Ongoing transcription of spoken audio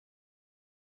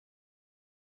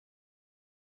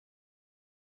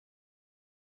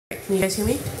can you guys hear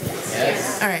me?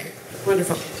 Yes. All right,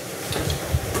 wonderful.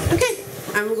 Okay,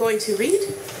 I'm going to read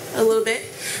a little bit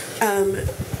from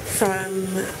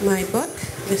my book.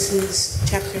 This is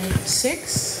chapter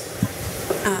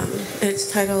 6, and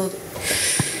it's titled,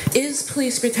 Is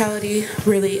Police Brutality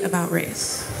Really About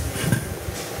Race?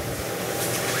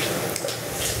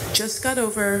 Just got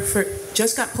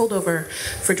pulled over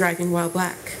for driving while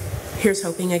black. Here's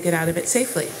hoping I get out of it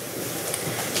safely.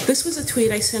 This was a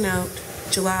tweet I sent out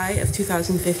July of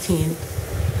 2015,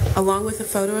 along with a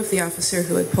photo of the officer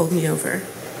who had pulled me over.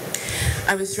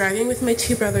 I was driving with my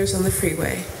 2 brothers on the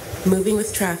freeway, moving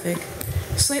with traffic,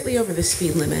 slightly over the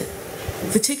speed limit.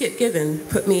 The ticket given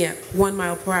put me at 1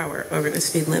 mile per hour over the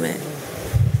speed limit.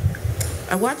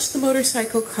 I watched the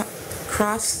motorcycle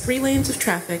cross 3 lanes of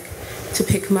traffic to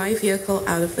pick my vehicle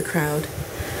out of the crowd,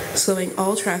 slowing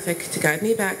all traffic to guide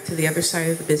me back to the other side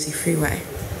of the busy freeway.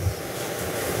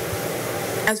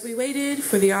 As we waited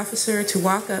for the officer to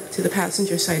walk up to the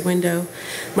passenger side window,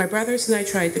 my brothers and I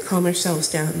tried to calm ourselves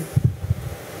down.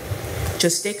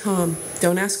 Just stay calm.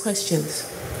 Don't ask questions.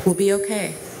 We'll be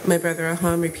okay, my brother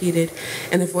Aham repeated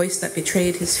in a voice that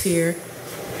betrayed his fear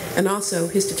and also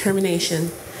his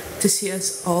determination to see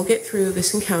us all get through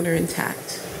this encounter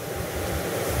intact.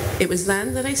 It was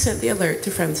then that I sent the alert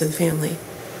to friends and family.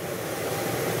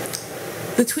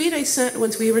 The tweet I sent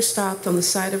once we were stopped on the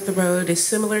side of the road is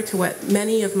similar to what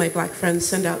many of my black friends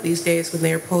send out these days when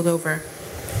they are pulled over.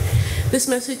 This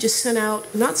message is sent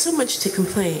out not so much to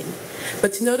complain,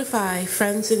 but to notify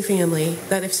friends and family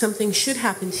that if something should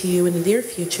happen to you in the near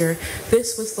future,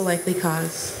 this was the likely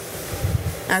cause.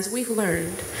 As we've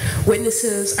learned,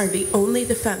 witnesses are the only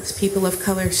defense people of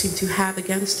color seem to have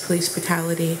against police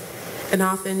brutality, and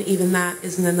often even that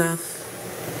isn't enough.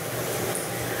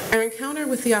 Our encounter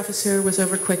with the officer was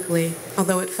over quickly,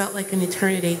 although it felt like an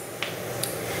eternity.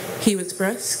 He was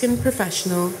brusque and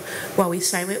professional, while we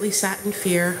silently sat in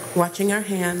fear, watching our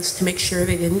hands to make sure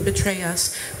they didn't betray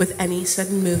us with any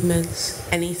sudden movements,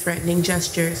 any threatening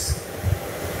gestures.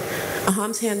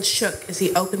 Aham's hand shook as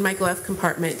he opened my glove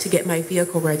compartment to get my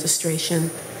vehicle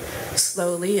registration,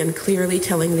 slowly and clearly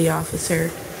telling the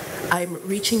officer, "I'm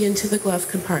reaching into the glove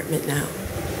compartment now,"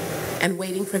 and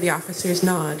waiting for the officer's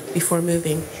nod before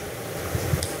moving.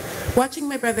 Watching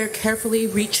my brother carefully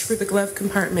reach for the glove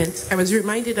compartment, I was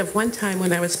reminded of one time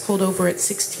when I was pulled over at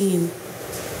 16.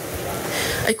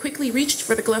 I quickly reached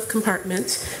for the glove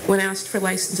compartment when asked for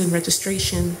license and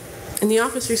registration, and the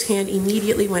officer's hand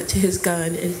immediately went to his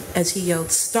gun as he yelled,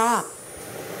 "Stop!"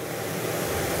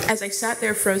 As I sat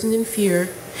there frozen in fear,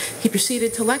 he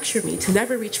proceeded to lecture me to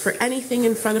never reach for anything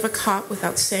in front of a cop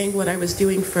without saying what I was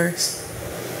doing first.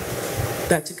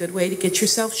 "That's a good way to get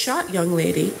yourself shot, young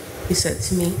lady," he said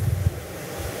to me.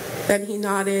 Then he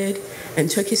nodded and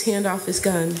took his hand off his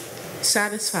gun,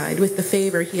 satisfied with the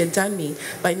favor he had done me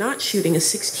by not shooting a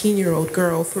 16-year-old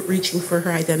girl for reaching for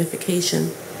her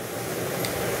identification.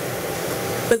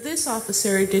 But this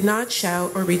officer did not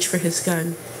shout or reach for his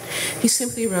gun. He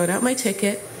simply wrote out my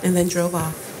ticket and then drove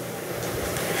off.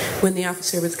 When the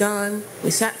officer was gone,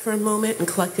 we sat for a moment and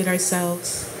collected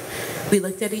ourselves. We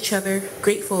looked at each other,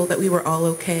 grateful that we were all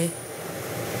okay.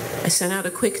 I sent out a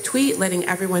quick tweet letting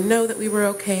everyone know that we were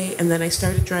okay, and then I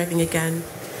started driving again,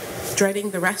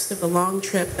 dreading the rest of the long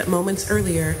trip that moments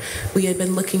earlier we had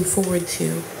been looking forward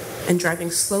to, and driving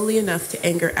slowly enough to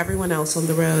anger everyone else on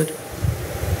the road.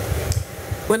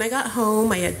 When I got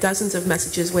home, I had dozens of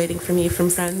messages waiting for me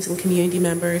from friends and community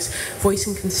members,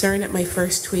 voicing concern at my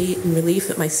first tweet and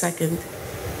relief at my second.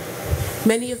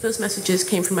 Many of those messages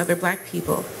came from other black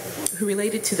people who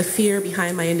related to the fear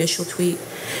behind my initial tweet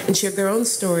and shared their own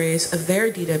stories of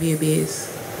their DWBs.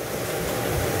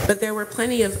 But there were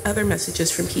plenty of other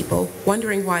messages from people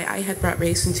wondering why I had brought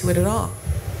race into it at all.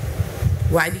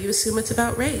 Why do you assume it's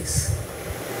about race?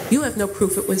 You have no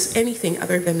proof it was anything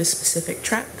other than a specific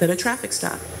traffic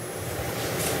stop.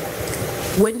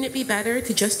 Wouldn't it be better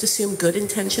to just assume good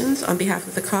intentions on behalf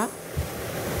of the cop?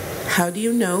 How do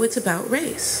you know it's about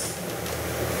race?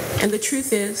 And the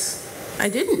truth is, I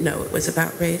didn't know it was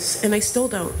about race, and I still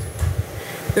don't.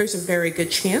 There's a very good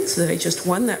chance that I just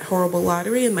won that horrible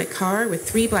lottery and my car with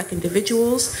 3 black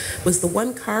individuals was the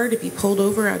one car to be pulled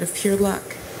over out of pure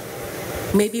luck.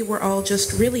 Maybe we're all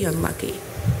just really unlucky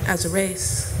as a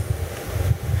race.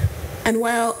 And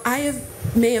while I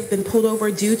may have been pulled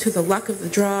over due to the luck of the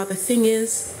draw, the thing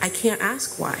is, I can't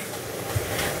ask why.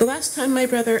 The last time my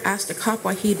brother asked a cop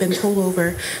why he'd been pulled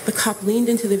over, the cop leaned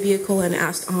into the vehicle and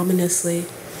asked ominously,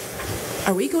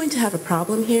 "Are we going to have a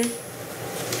problem here?"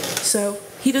 So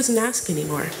he doesn't ask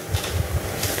anymore.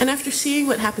 And after seeing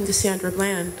what happened to Sandra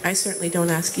Bland, I certainly don't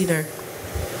ask either.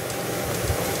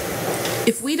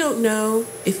 If we don't know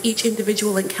if each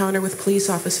individual encounter with police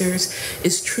officers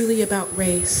is truly about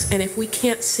race, and if we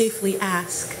can't safely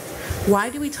ask, why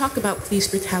do we talk about police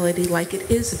brutality like it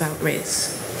is about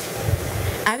race?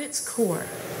 At its core,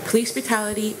 police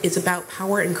brutality is about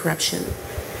power and corruption.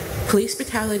 Police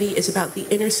brutality is about the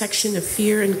intersection of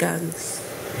fear and guns.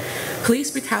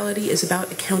 Police brutality is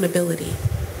about accountability.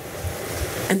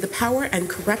 And the power and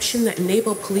corruption that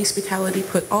enable police brutality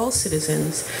put all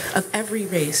citizens of every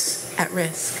race at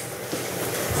risk.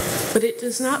 But it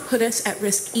does not put us at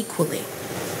risk equally.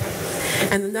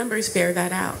 And the numbers bear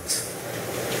that out.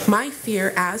 My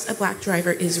fear as a black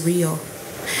driver is real.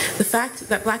 The fact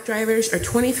that black drivers are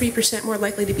 23% more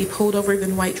likely to be pulled over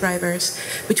than white drivers,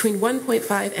 between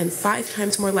 1.5 and 5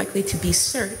 times more likely to be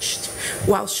searched,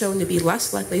 while shown to be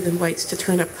less likely than whites to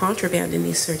turn up contraband in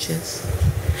these searches,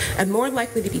 and more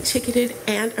likely to be ticketed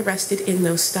and arrested in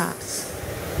those stops.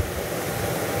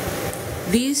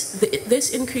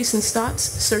 This increase in stops,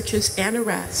 searches, and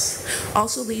arrests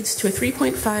also leads to a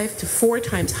 3.5 to 4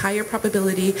 times higher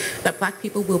probability that black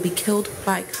people will be killed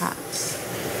by cops.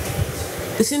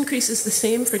 This increase is the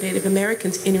same for Native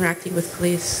Americans interacting with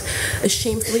police, a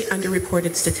shamefully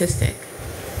underreported statistic.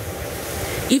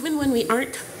 Even when we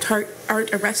aren't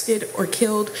arrested or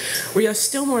killed, we are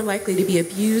still more likely to be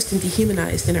abused and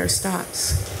dehumanized in our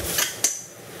stops.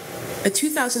 A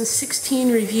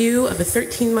 2016 review of a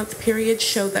 13-month period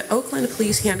showed that Oakland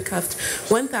police handcuffed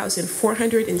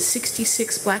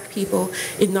 1,466 black people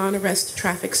in non-arrest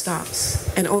traffic stops,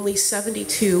 and only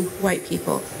 72 white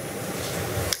people.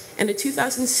 And a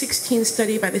 2016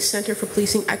 study by the Center for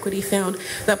Policing Equity found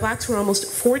that blacks were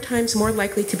almost 4 times more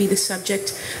likely to be the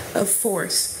subject of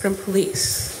force from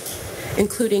police,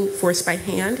 including force by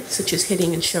hand, such as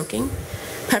hitting and choking,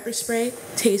 pepper spray,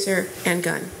 taser, and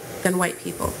gun, than white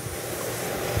people.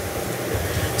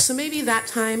 So maybe that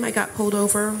time I got pulled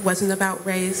over wasn't about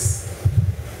race.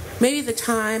 Maybe the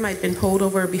time I'd been pulled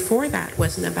over before that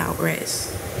wasn't about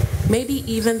race. Maybe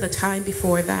even the time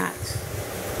before that.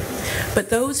 But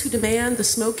those who demand the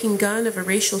smoking gun of a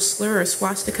racial slur or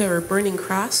swastika or burning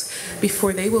cross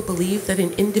before they will believe that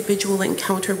an individual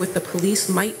encounter with the police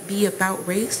might be about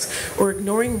race, or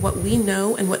ignoring what we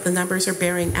know and what the numbers are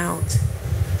bearing out.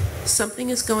 Something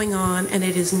is going on, and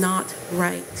it is not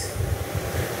right.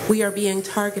 We are being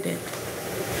targeted.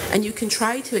 And you can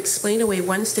try to explain away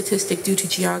one statistic due to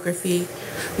geography,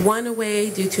 one away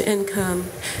due to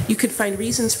income. You could find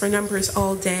reasons for numbers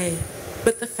all day,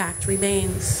 but the fact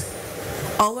remains.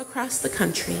 All across the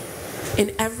country,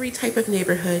 in every type of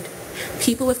neighborhood,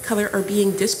 people of color are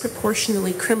being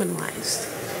disproportionately criminalized.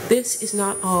 This is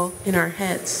not all in our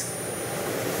heads.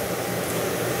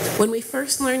 When we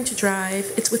first learn to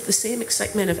drive, it's with the same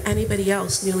excitement of anybody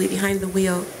else newly behind the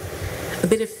wheel. A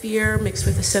bit of fear mixed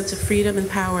with a sense of freedom and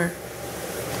power.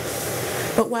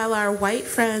 But while our white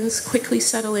friends quickly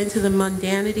settle into the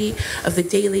mundanity of the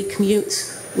daily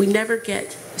commute, we never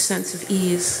get a sense of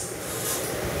ease.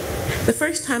 The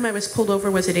first time I was pulled over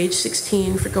was at age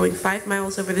 16 for going 5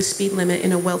 miles over the speed limit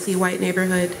in a wealthy white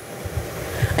neighborhood.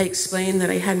 I explained that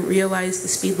I hadn't realized the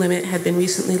speed limit had been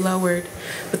recently lowered,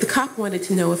 but the cop wanted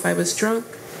to know if I was drunk,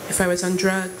 if I was on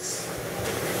drugs,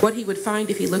 what he would find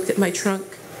if he looked at my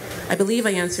trunk. I believe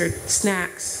I answered,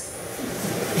 snacks.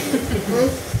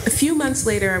 A few months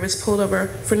later, I was pulled over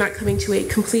for not coming to a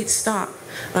complete stop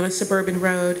on a suburban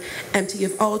road, empty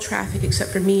of all traffic except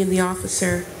for me and the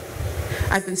officer.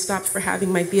 I've been stopped for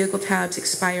having my vehicle tabs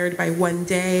expired by 1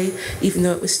 day, even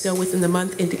though it was still within the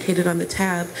month indicated on the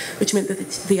tab, which meant that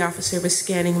the officer was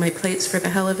scanning my plates for the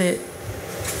hell of it.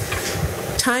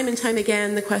 Time and time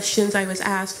again, the questions I was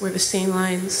asked were the same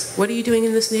lines. What are you doing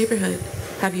in this neighborhood?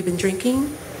 Have you been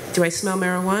drinking? Do I smell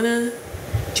marijuana?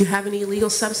 Do you have any illegal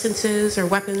substances or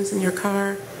weapons in your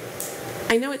car?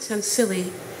 I know it sounds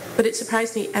silly, but it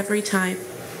surprised me every time.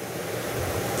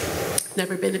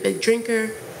 Never been a big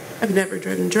drinker. I've never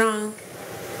driven drunk,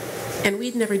 and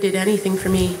weed never did anything for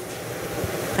me.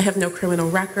 I have no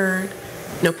criminal record,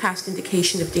 no past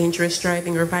indication of dangerous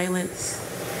driving or violence.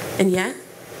 And yet,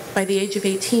 by the age of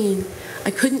 18, I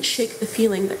couldn't shake the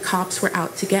feeling that cops were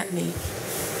out to get me.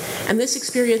 And this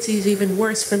experience is even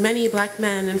worse for many black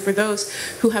men and for those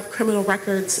who have criminal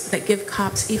records that give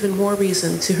cops even more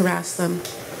reason to harass them.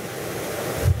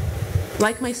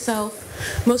 Like myself,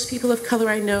 most people of color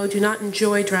I know do not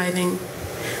enjoy driving.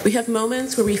 We have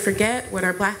moments where we forget what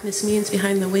our blackness means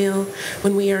behind the wheel,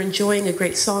 when we are enjoying a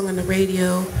great song on the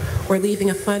radio or leaving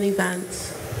a fun event.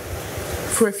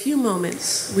 For a few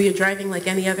moments, we are driving like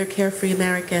any other carefree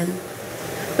American,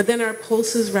 but then our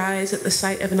pulses rise at the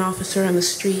sight of an officer on the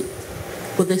street.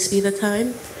 Will this be the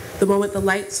time? The moment the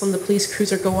lights on the police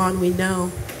cruiser go on, we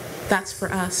know that's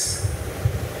for us.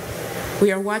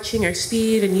 We are watching our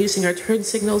speed and using our turn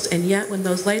signals, and yet when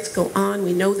those lights go on,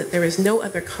 we know that there is no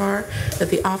other car that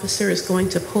the officer is going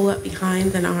to pull up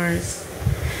behind than ours.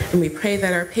 And we pray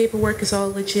that our paperwork is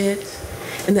all legit,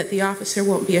 and that the officer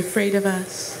won't be afraid of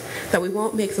us, that we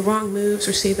won't make the wrong moves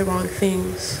or say the wrong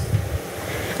things.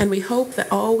 And we hope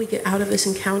that all we get out of this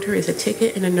encounter is a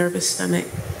ticket and a nervous stomach.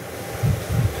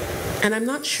 And I'm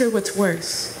not sure what's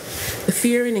worse, the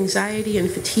fear and anxiety and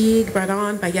fatigue brought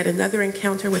on by yet another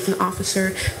encounter with an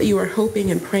officer that you are hoping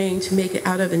and praying to make it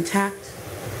out of intact,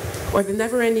 or the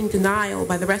never-ending denial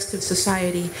by the rest of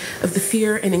society of the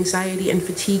fear and anxiety and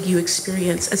fatigue you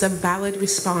experience as a valid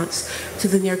response to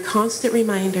the near constant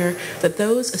reminder that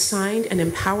those assigned and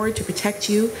empowered to protect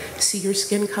you see your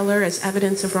skin color as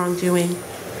evidence of wrongdoing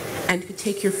and could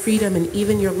take your freedom and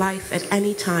even your life at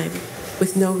any time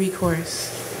with no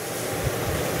recourse.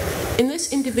 In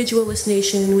this individualist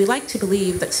nation, we like to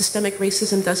believe that systemic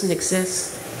racism doesn't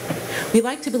exist. We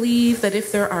like to believe that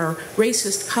if there are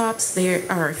racist cops, there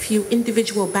are a few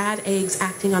individual bad eggs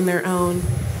acting on their own.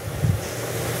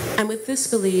 And with this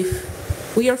belief,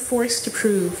 we are forced to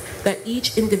prove that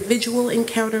each individual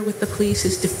encounter with the police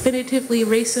is definitively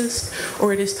racist,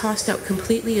 or it is tossed out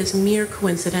completely as mere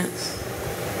coincidence.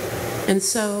 And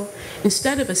so,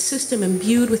 instead of a system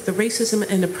imbued with the racism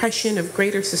and oppression of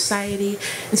greater society,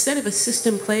 instead of a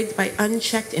system plagued by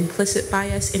unchecked implicit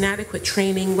bias, inadequate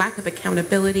training, lack of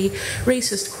accountability,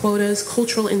 racist quotas,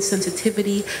 cultural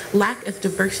insensitivity, lack of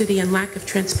diversity, and lack of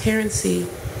transparency,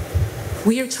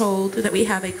 we are told that we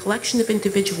have a collection of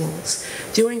individuals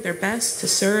doing their best to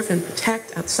serve and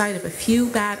protect outside of a few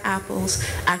bad apples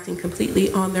acting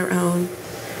completely on their own.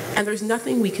 And there's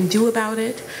nothing we can do about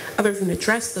it other than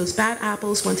address those bad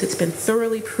apples once it's been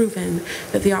thoroughly proven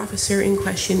that the officer in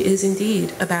question is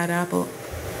indeed a bad apple.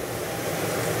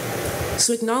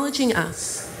 So acknowledging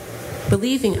us,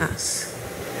 believing us,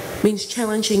 means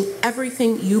challenging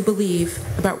everything you believe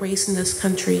about race in this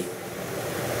country.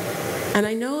 And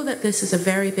I know that this is a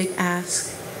very big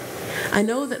ask. I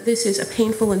know that this is a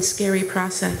painful and scary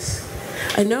process.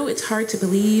 I know it's hard to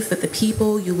believe that the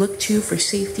people you look to for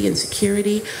safety and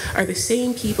security are the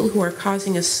same people who are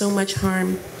causing us so much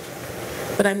harm.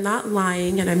 But I'm not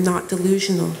lying and I'm not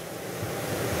delusional.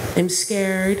 I'm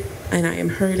scared and I am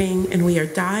hurting and we are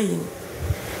dying.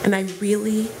 And I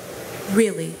really,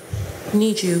 really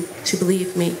need you to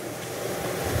believe me.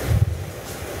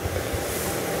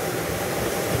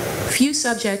 Few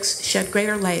subjects shed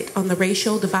greater light on the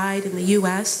racial divide in the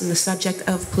U.S. than the subject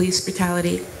of police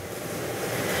brutality.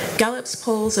 Gallup's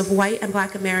polls of white and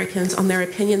black Americans on their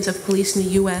opinions of police in the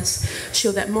U.S.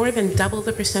 show that more than double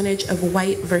the percentage of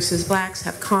white versus blacks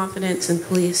have confidence in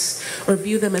police or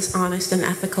view them as honest and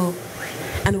ethical.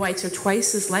 And whites are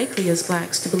twice as likely as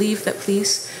blacks to believe that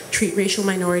police treat racial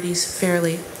minorities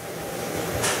fairly.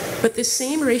 But this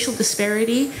same racial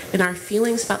disparity in our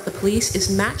feelings about the police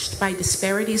is matched by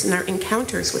disparities in our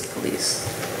encounters with police.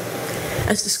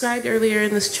 As described earlier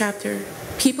in this chapter,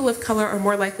 people of color are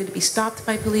more likely to be stopped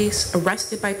by police,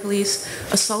 arrested by police,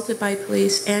 assaulted by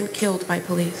police, and killed by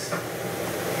police.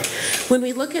 When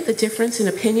we look at the difference in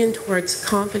opinion towards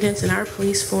confidence in our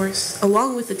police force,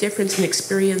 along with the difference in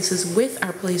experiences with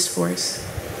our police force,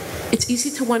 it's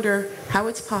easy to wonder how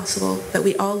it's possible that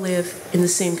we all live in the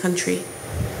same country.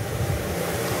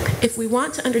 If we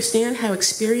want to understand how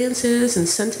experiences and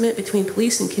sentiment between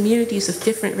police and communities of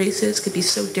different races could be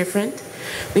so different,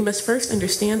 we must first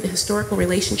understand the historical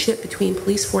relationship between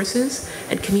police forces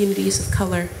and communities of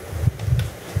color.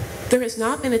 There has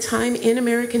not been a time in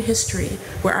American history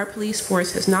where our police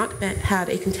force has not had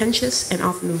a contentious and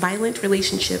often violent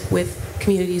relationship with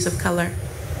communities of color.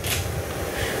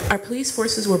 Our police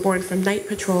forces were born from night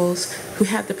patrols who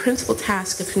had the principal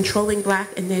task of controlling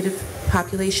black and native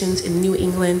populations in New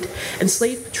England, and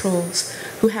slave patrols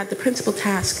who had the principal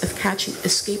task of catching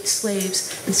escaped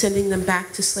slaves and sending them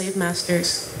back to slave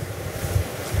masters.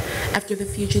 After the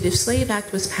Fugitive Slave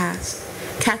Act was passed,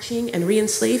 catching and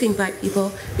re-enslaving black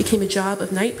people became a job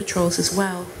of night patrols as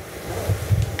well.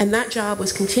 And that job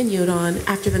was continued on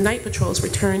after the night patrols were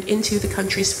turned into the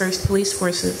country's first police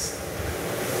forces.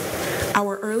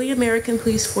 Our early American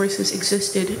police forces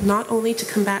existed not only to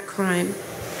combat crime,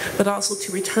 but also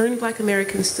to return black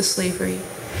Americans to slavery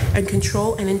and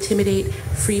control and intimidate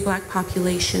free black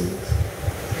populations.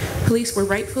 Police were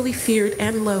rightfully feared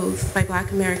and loathed by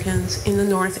black Americans in the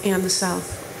North and the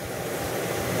South.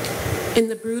 In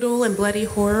the brutal and bloody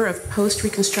horror of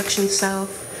post-Reconstruction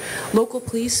South, local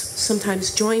police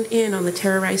sometimes joined in on the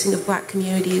terrorizing of black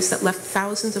communities that left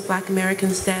thousands of black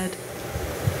Americans dead.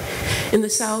 In the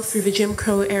South, through the Jim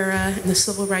Crow era and the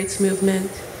Civil Rights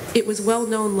Movement, It was well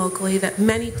known locally that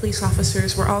many police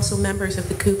officers were also members of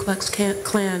the Ku Klux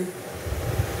Klan.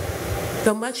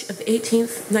 Though much of the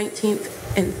 18th,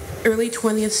 19th, and early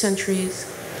 20th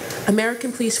centuries,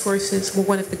 American police forces were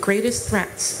one of the greatest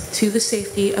threats to the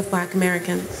safety of Black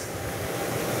Americans.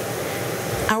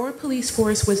 Our police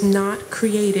force was not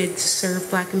created to serve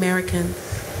Black Americans.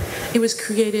 It was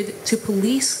created to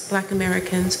police Black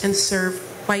Americans and serve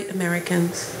white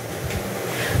Americans.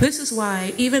 This is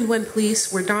why, even when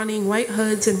police were donning white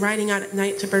hoods and riding out at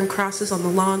night to burn crosses on the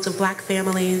lawns of Black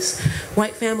families,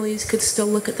 white families could still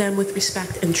look at them with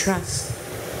respect and trust.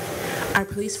 Our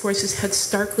police forces had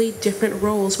starkly different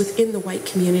roles within the white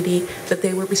community that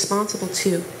they were responsible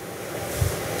to.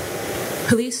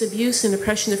 Police abuse and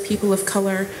oppression of people of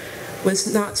color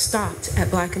was not stopped at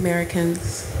Black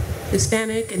Americans.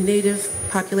 Hispanic and Native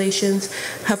populations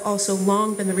have also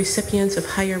long been the recipients of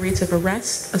higher rates of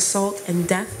arrest, assault, and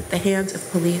death at the hands of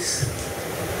police.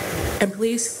 And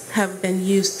police have been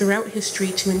used throughout history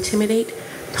to intimidate,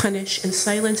 punish, and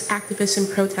silence activists and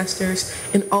protesters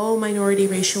in all minority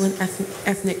racial and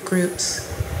ethnic groups.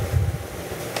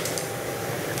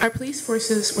 Our police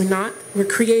forces were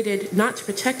created not to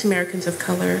protect Americans of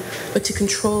color, but to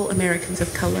control Americans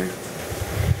of color.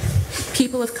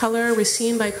 People of color were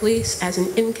seen by police as an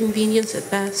inconvenience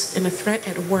at best and a threat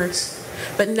at worst,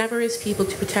 but never as people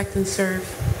to protect and serve.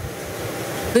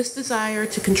 This desire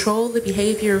to control the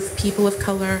behavior of people of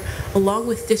color, along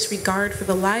with disregard for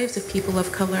the lives of people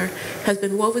of color, has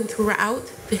been woven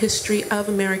throughout the history of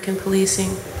American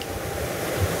policing.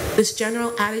 This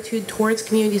general attitude towards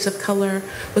communities of color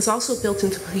was also built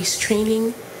into police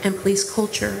training and police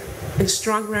culture, and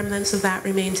strong remnants of that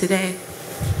remain today.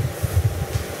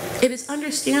 It is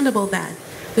understandable then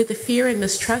that the fear and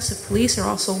mistrust of police are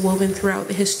also woven throughout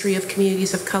the history of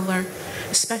communities of color,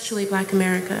 especially Black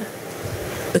America.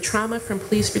 The trauma from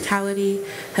police brutality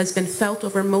has been felt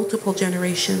over multiple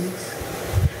generations.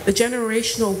 The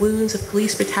generational wounds of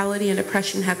police brutality and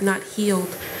oppression have not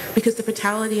healed because the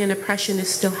brutality and oppression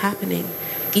is still happening,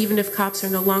 even if cops are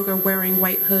no longer wearing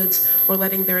white hoods or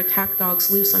letting their attack dogs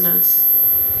loose on us.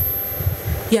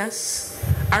 Yes,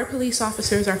 our police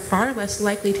officers are far less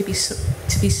likely to be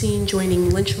seen joining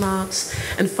lynch mobs,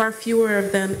 and far fewer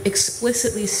of them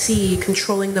explicitly see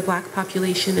controlling the Black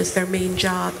population as their main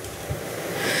job.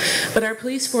 But our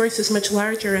police force is much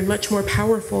larger and much more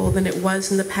powerful than it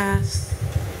was in the past.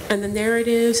 And the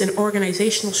narratives and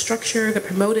organizational structure that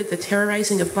promoted the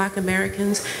terrorizing of Black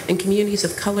Americans and communities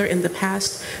of color in the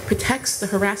past protects the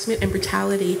harassment and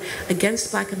brutality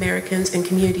against Black Americans and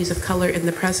communities of color in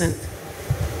the present.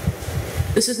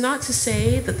 This is not to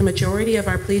say that the majority of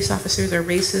our police officers are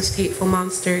racist, hateful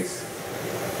monsters.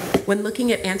 When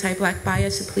looking at anti-Black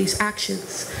bias in police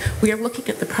actions, we are looking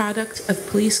at the product of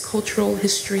police cultural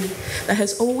history that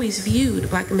has always viewed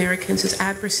Black Americans as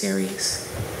adversaries,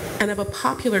 and of a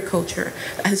popular culture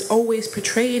that has always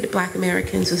portrayed Black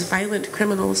Americans as violent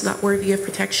criminals not worthy of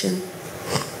protection.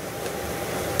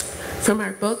 From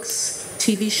our books,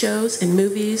 TV shows, and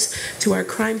movies, to our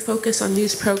crime focus on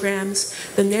news programs,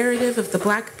 the narrative of the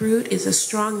Black brute is as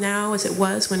strong now as it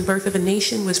was when Birth of a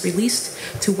Nation was released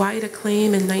to wide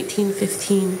acclaim in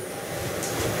 1915.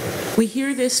 We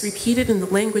hear this repeated in the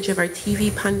language of our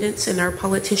TV pundits and our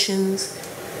politicians.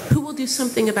 Who will do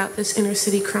something about this inner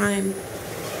city crime?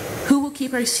 Who will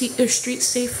keep our streets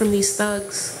safe from these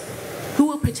thugs? Who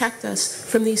will protect us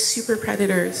from these super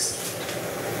predators?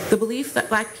 The belief that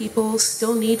Black people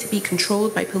still need to be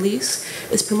controlled by police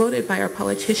is promoted by our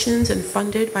politicians and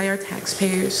funded by our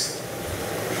taxpayers.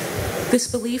 This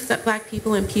belief that Black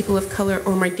people and people of color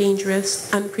are more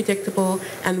dangerous, unpredictable,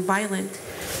 and violent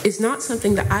is not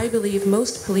something that I believe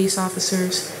most police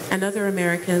officers and other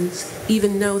Americans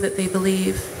even know that they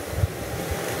believe.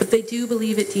 But they do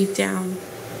believe it deep down.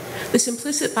 This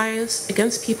implicit bias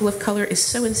against people of color is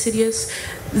so insidious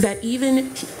that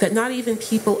not even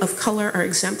people of color are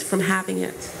exempt from having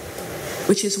it.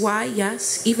 Which is why,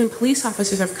 yes, even police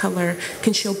officers of color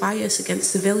can show bias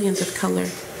against civilians of color.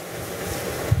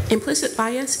 Implicit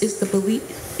bias is the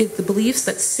beliefs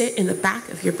that sit in the back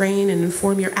of your brain and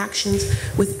inform your actions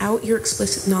without your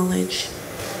explicit knowledge.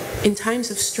 In times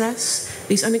of stress,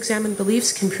 these unexamined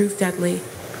beliefs can prove deadly.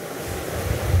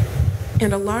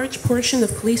 And a large portion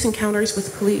of police encounters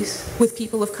with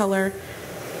people of color,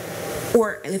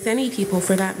 or with any people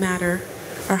for that matter,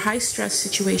 are high-stress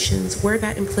situations where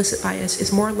that implicit bias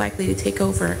is more likely to take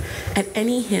over at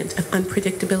any hint of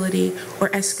unpredictability or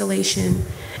escalation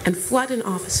and flood an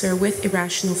officer with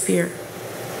irrational fear.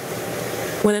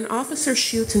 When an officer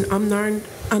shoots an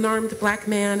unarmed Black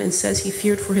man and says he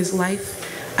feared for his life,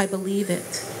 I believe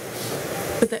it.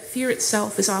 But that fear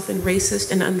itself is often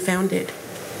racist and unfounded.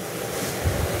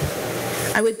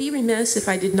 I would be remiss if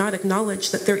I did not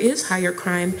acknowledge that there is higher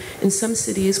crime in some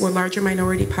cities where larger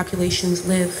minority populations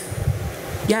live.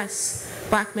 Yes,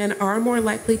 black men are more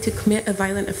likely to commit a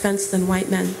violent offense than white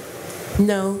men.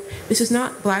 No, this is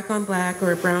not black on black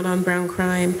or brown on brown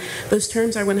crime. Those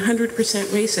terms are 100%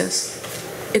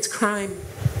 racist. It's crime.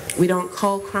 We don't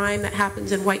call crime that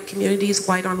happens in white communities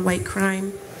white on white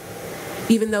crime,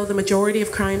 even though the majority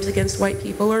of crimes against white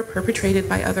people are perpetrated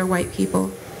by other white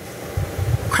people.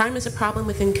 Crime is a problem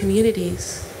within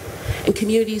communities. And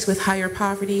communities with higher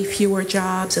poverty, fewer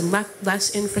jobs, and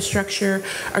less infrastructure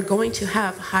are going to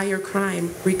have higher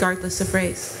crime regardless of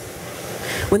race.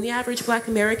 When the average black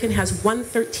American has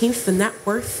 1/13 the net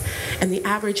worth, and the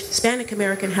average Hispanic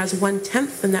American has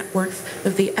 1/10 the net worth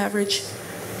of the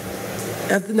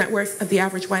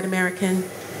average white American,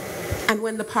 and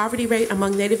when the poverty rate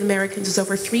among Native Americans is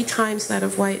over 3 times that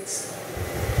of whites,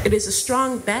 it is a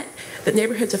strong bet that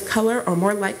neighborhoods of color are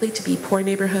more likely to be poor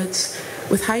neighborhoods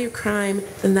with higher crime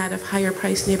than that of higher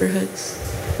priced neighborhoods,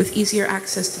 with easier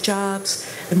access to jobs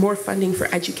and more funding for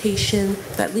education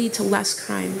that lead to less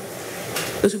crime.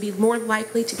 Those would be more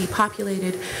likely to be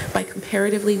populated by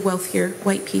comparatively wealthier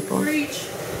white people. Preach.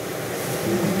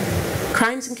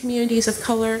 Crimes in communities of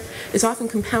color is often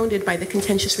compounded by the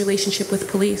contentious relationship with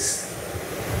police.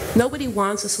 Nobody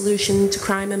wants a solution to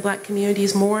crime in black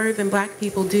communities more than black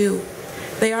people do.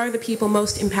 They are the people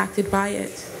most impacted by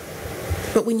it.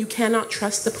 But when you cannot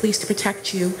trust the police to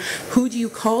protect you, who do you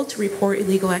call to report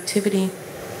illegal activity?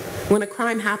 When a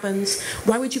crime happens,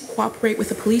 why would you cooperate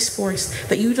with a police force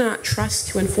that you do not trust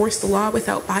to enforce the law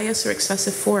without bias or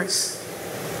excessive force?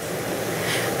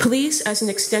 Police, as an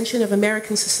extension of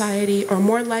American society, are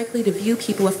more likely to view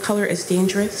people of color as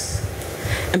dangerous,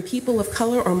 and people of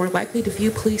color are more likely to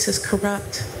view police as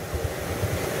corrupt.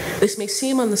 This may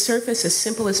seem on the surface as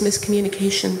simple as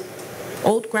miscommunication,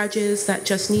 old grudges that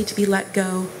just need to be let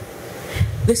go.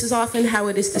 This is often how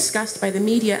it is discussed by the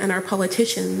media and our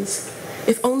politicians.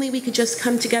 If only we could just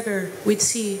come together, we'd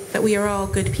see that we are all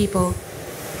good people.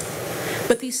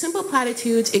 But these simple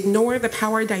platitudes ignore the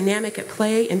power dynamic at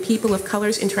play in people of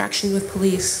color's interaction with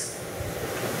police.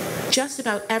 Just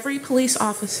about every police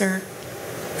officer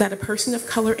that a person of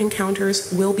color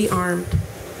encounters will be armed,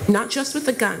 not just with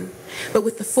a gun, but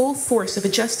with the full force of a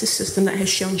justice system that has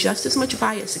shown just as much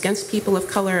bias against people of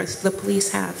color as the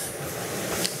police have.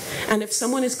 And if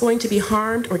someone is going to be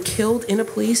harmed or killed in a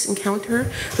police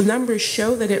encounter, the numbers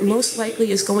show that it most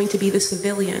likely is going to be the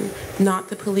civilian, not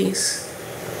the police.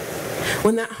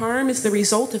 When that harm is the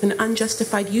result of an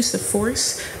unjustified use of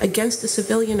force against a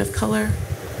civilian of color,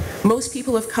 most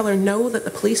people of color know that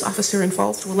the police officer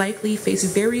involved will likely face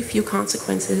very few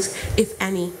consequences, if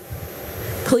any.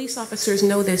 Police officers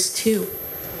know this too.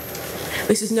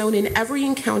 This is known in every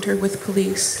encounter with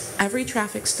police, every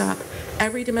traffic stop,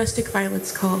 every domestic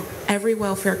violence call, every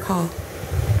welfare call.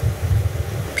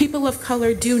 People of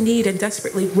color do need and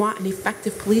desperately want an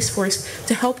effective police force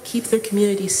to help keep their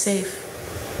communities safe.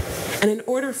 And in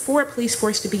order for a police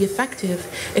force to be effective,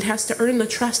 it has to earn the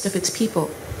trust of its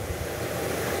people.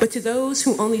 But to those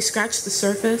who only scratch the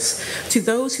surface, to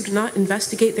those who do not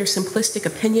investigate their simplistic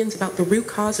opinions about the root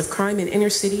cause of crime in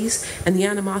inner cities and the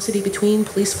animosity between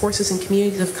police forces and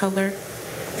communities of color,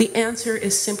 the answer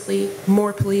is simply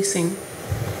more policing.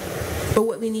 But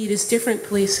what we need is different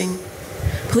policing.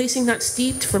 Policing not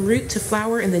steeped from root to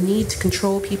flower in the need to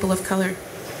control people of color.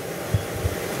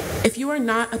 If you are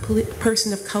not a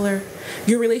person of color,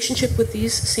 your relationship with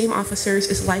these same officers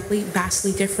is likely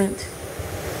vastly different.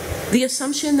 The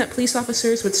assumption that police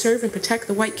officers would serve and protect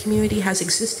the white community has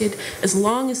existed as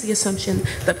long as the assumption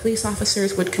that police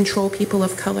officers would control people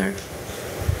of color.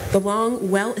 The long,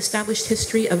 well-established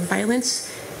history of violence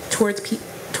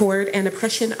toward and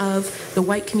oppression of the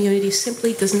white community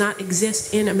simply does not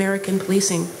exist in American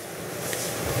policing.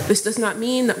 This does not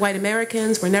mean that white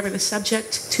Americans were never the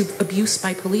subject to abuse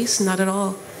by police, not at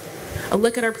all. A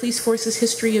look at our police force's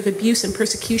history of abuse and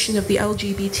persecution of the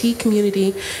LGBT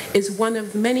community is one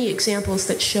of many examples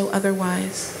that show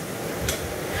otherwise.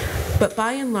 But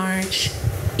by and large,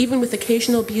 even with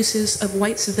occasional abuses of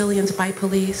white civilians by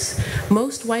police,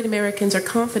 most white Americans are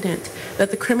confident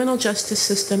that the criminal justice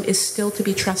system is still to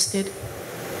be trusted.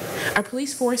 Our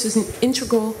police force is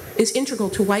integral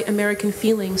to white American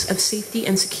feelings of safety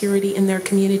and security in their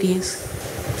communities.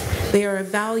 They are a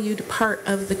valued part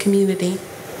of the community.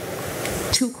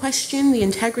 To question the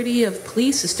integrity of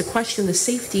police is to question the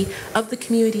safety of the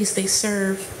communities they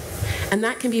serve. And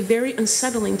that can be very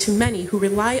unsettling to many who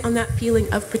rely on that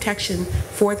feeling of protection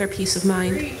for their peace of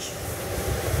mind.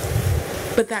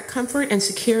 But that comfort and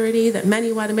security that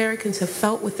many white Americans have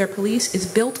felt with their police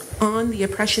is built on the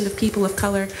oppression of people of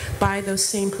color by those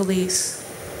same police.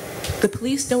 The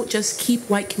police don't just keep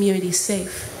white communities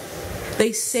safe.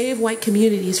 They save white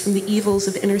communities from the evils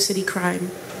of inner city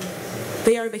crime.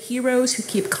 They are the heroes who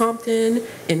keep Compton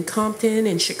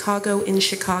and Chicago in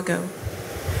Chicago.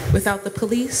 Without the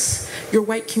police, your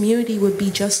white community would be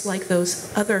just like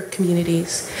those other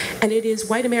communities. And it is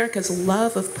white America's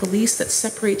love of police that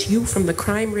separates you from the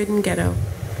crime-ridden ghetto.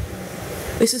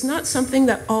 This is not something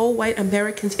that all white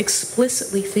Americans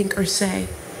explicitly think or say,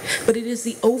 but it is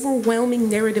the overwhelming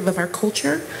narrative of our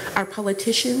culture, our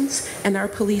politicians, and our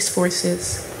police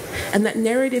forces. And that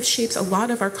narrative shapes a lot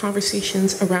of our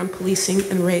conversations around policing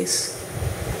and race.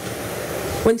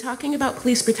 When talking about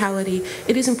police brutality,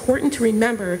 it is important to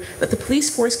remember that the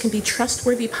police force can be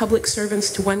trustworthy public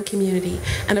servants to one community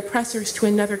and oppressors to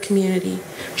another community,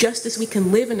 just as we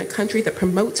can live in a country that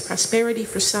promotes prosperity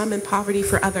for some and poverty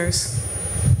for others.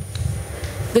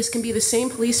 This can be the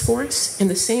same police force in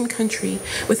the same country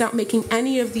without making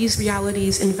any of these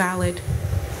realities invalid.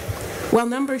 While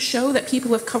numbers show that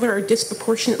people of color are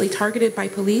disproportionately targeted by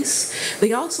police,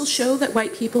 they also show that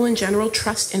white people in general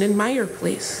trust and admire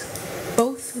police.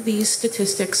 Both these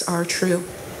statistics are true.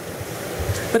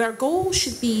 But our goal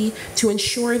should be to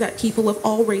ensure that people of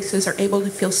all races are able to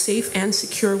feel safe and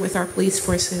secure with our police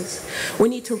forces. We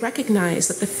need to recognize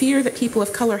that the fear that people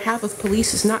of color have of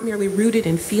police is not merely rooted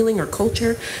in feeling or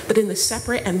culture, but in the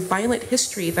separate and violent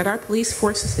history that our police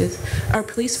forces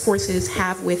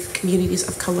have with communities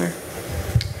of color.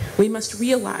 We must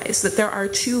realize that there are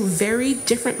two very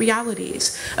different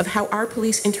realities of how our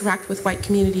police interact with white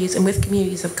communities and with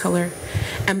communities of color.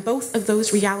 And both of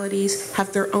those realities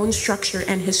have their own structure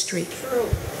and history.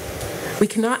 We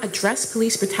cannot address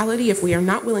police brutality if we are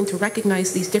not willing to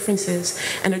recognize these differences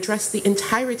and address the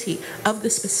entirety of the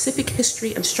specific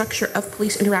history and structure of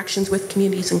police interactions with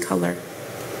communities of color.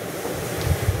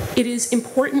 It is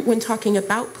important when talking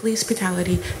about police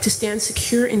brutality to stand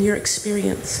secure in your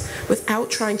experience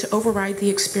without trying to override the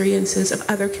experiences of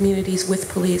other communities with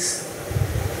police.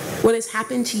 What has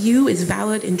happened to you is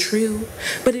valid and true,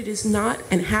 but it is not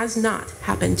and has not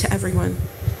happened to everyone.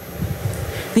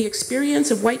 The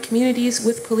experience of white communities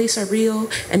with police are real,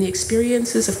 and the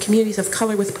experiences of communities of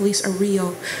color with police are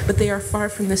real, but they are far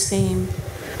from the same.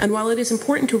 And while it is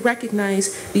important to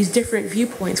recognize these different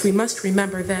viewpoints, we must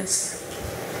remember this.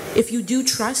 If you do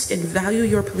trust and value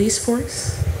your police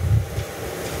force,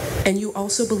 and you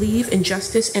also believe in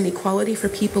justice and equality for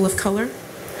people of color,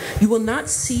 you will not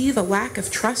see the lack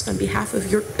of trust on behalf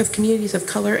of communities of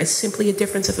color as simply a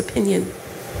difference of opinion.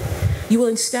 You will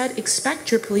instead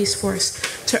expect your police force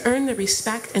to earn the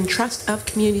respect and trust of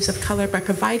communities of color by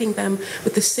providing them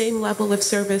with the same level of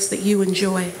service that you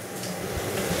enjoy.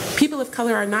 People of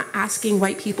color are not asking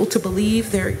white people to believe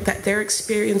their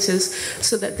experiences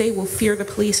so that they will fear the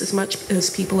police as much as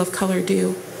people of color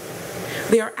do.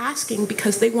 They are asking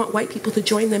because they want white people to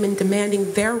join them in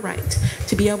demanding their right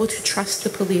to be able to trust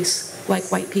the police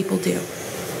like white people do.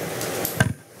 All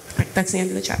right, that's the end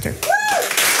of the chapter.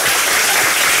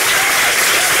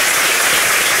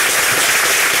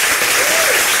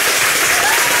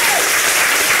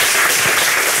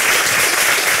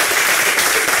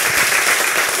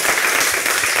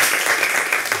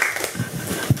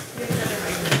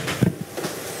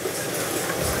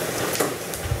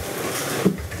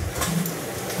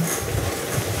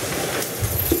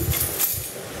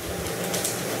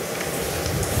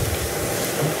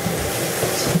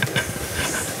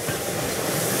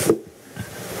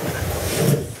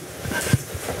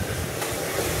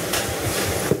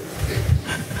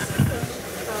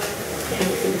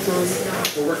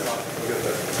 We're working on it. We'll get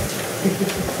there.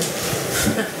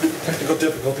 Technical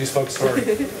difficulties, folks. Sorry.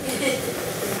 This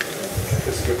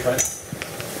is good, Trent.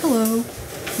 Hello.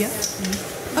 Yeah.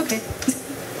 Okay.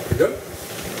 You good?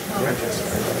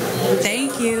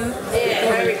 Thank you.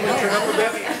 What's your number,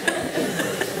 Beth?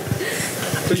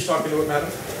 Please talk into it, madam.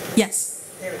 Yes.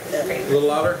 A little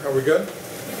louder. Are we good?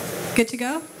 Good to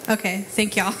go? Okay.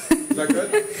 Thank y'all. Is that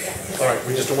good? All right.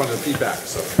 We just don't want the feedback.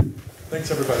 So,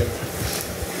 thanks, everybody.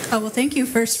 Oh, well, thank you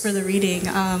first for the reading.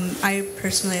 I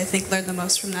personally, I think, learned the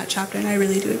most from that chapter, and I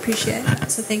really do appreciate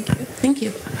that, so thank you. Thank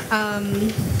you.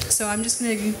 So I'm just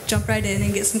going to jump right in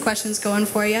and get some questions going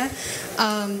for you.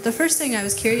 The first thing I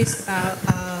was curious about,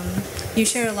 you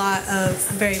share a lot of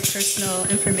very personal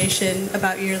information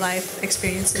about your life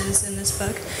experiences in this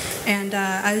book, and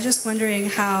I was just wondering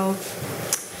how,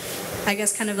 I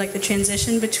guess, kind of like the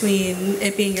transition between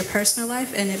it being your personal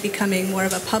life and it becoming more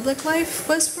of a public life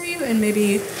was for you, and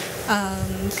maybe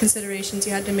considerations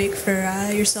you had to make for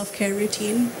your self-care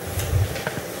routine.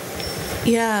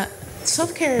 Yeah,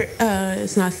 self-care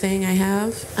is not a thing I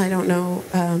have. I don't know.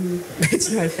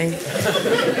 It's not a thing.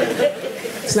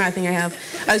 It's not a thing I have.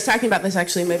 I was talking about this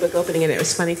actually in my book opening, and it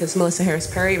was funny because Melissa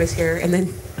Harris Perry was here, and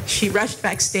then she rushed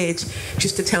backstage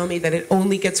just to tell me that it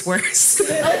only gets worse.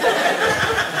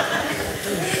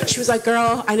 She was like,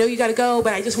 girl, I know you gotta go,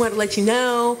 but I just wanted to let you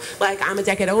know, like, I'm a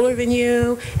decade older than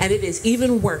you, and it is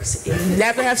even worse. You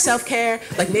never have self-care.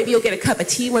 Like, maybe you'll get a cup of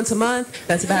tea once a month.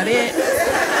 That's about it.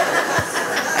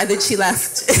 And then she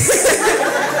left.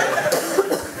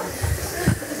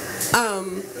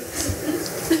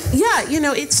 Yeah, you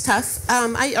know, it's tough.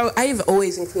 I've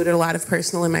always included a lot of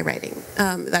personal in my writing.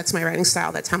 That's my writing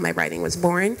style. That's how my writing was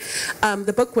born.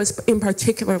 The book was in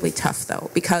particularly tough,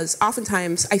 though, because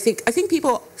oftentimes I think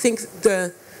people think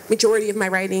the majority of my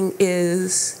writing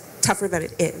is tougher than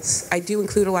it is. I do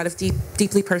include a lot of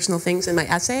deeply personal things in my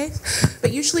essays,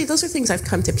 but usually those are things I've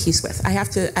come to peace with. I have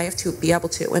to be able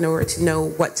to, in order to know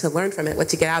what to learn from it, what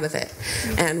to get out of it,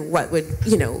 and what would,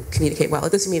 you know, communicate well.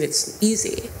 It doesn't mean it's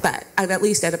easy, but I'm at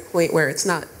least at a point where it's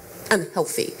not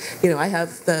unhealthy. You know, I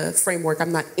have the framework.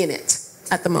 I'm not in it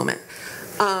at the moment.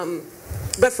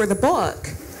 But for the book,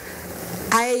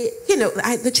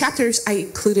 the chapters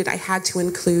I had to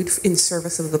include in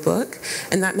service of the book,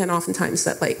 and that meant oftentimes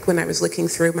that, like, when I was looking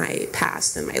through my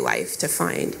past and my life to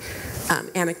find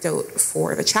anecdote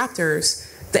for the chapters,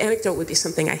 the anecdote would be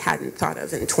something I hadn't thought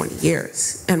of in 20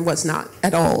 years and was not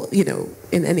at all, you know,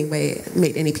 in any way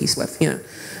made any peace with, you know.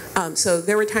 So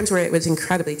there were times where it was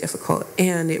incredibly difficult,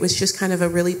 and it was just kind of a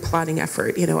really plodding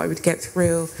effort. You know, I would get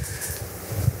through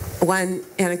one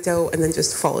anecdote and then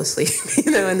just fall asleep,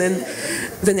 you know, and then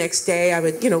the next day I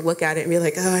would, you know, look at it and be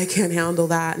like, oh, I can't handle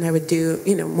that, and I would do,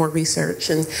 you know, more research,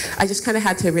 and I just kind of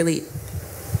had to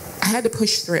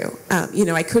push through. You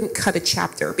know, I couldn't cut a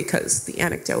chapter because the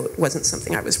anecdote wasn't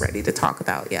something I was ready to talk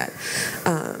about yet.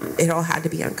 It all had to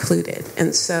be included,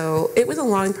 and so it was a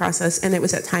long process, and it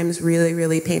was at times really,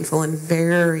 really painful and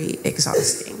very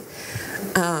exhausting.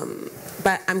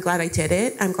 But I'm glad I did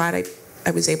it. I'm glad I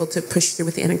was able to push through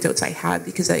with the anecdotes I had,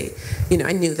 because I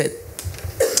knew that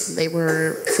they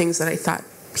were things that I thought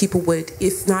people would,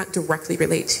 if not directly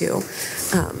relate to,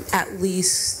 at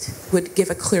least would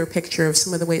give a clear picture of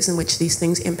some of the ways in which these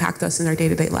things impact us in our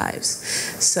day-to-day lives.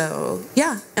 So,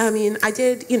 yeah, I mean, I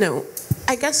did, you know,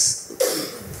 I guess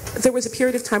there was a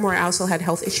period of time where I also had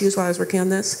health issues while I was working on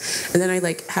this, and then I,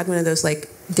 like, had one of those, like,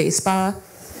 day spa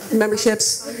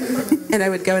memberships, and I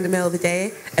would go in the middle of the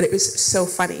day, and it was so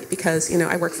funny because, you know,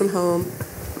 I work from home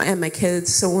and my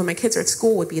kids, so when my kids are at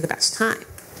school would be the best time,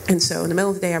 and so in the middle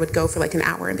of the day I would go for like an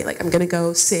hour and be like, I'm gonna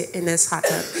go sit in this hot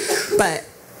tub. But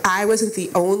I wasn't the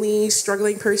only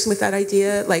struggling person with that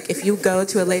idea. Like, if you go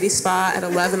to a lady spa at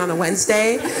 11 on a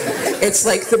Wednesday, it's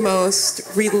like the most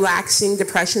relaxing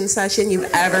depression session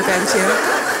you've ever been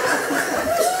to.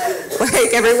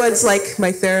 Like, everyone's like,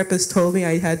 my therapist told me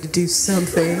I had to do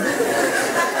something.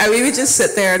 And we would just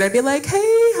sit there, and I'd be like,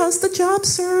 hey, how's the job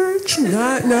search?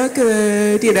 Not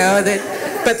good, you know.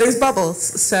 But there's bubbles,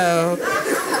 so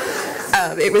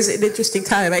it was an interesting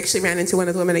time. I actually ran into one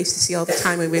of the women I used to see all the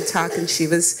time, and we'd talk, and she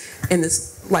was in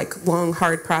this, like, long,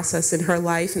 hard process in her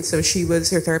life, and so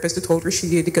her therapist had told her she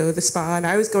needed to go to the spa, and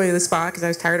I was going to the spa because I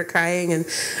was tired of crying, and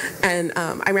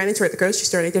I ran into her at the grocery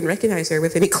store, and I didn't recognize her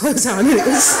with any clothes on, and it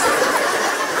was...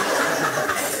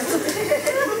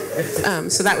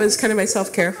 So that was kind of my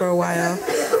self-care for a while.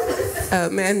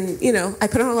 And, you know, I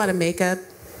put on a lot of makeup.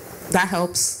 That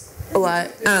helps a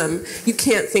lot. You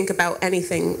can't think about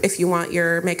anything if you want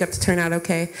your makeup to turn out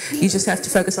okay. You just have to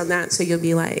focus on that, so you'll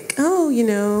be like, oh, you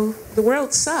know, the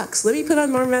world sucks. Let me put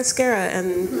on more mascara.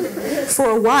 And for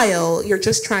a while, you're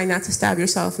just trying not to stab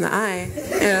yourself in the eye.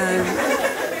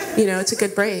 And, you know, it's a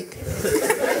good break.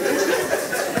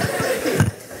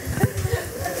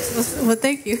 Well,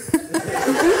 thank you.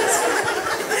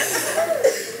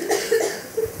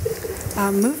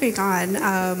 Moving on,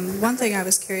 one thing I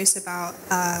was curious about,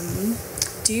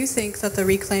 do you think that the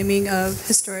reclaiming of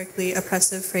historically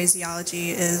oppressive phraseology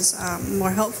is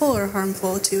more helpful or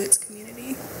harmful to its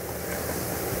community?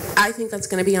 I think that's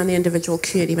going to be on the individual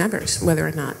community members, whether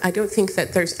or not. I don't think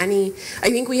that there's any... I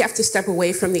think we have to step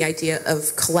away from the idea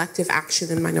of collective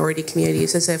action in minority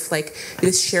communities as if, like,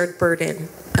 this shared burden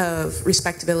of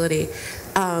respectability.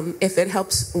 If it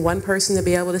helps one person to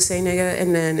be able to say nigga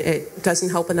and then it doesn't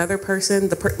help another person,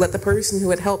 let the person who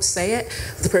it helps say it,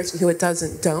 the person who it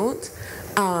doesn't don't.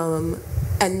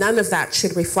 And none of that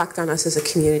should reflect on us as a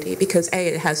community, because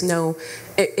it has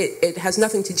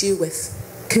nothing to do with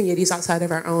communities outside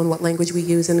of our own, what language we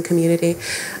use in the community.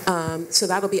 So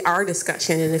that'll be our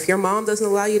discussion. And if your mom doesn't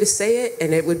allow you to say it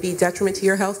and it would be detriment to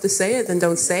your health to say it, then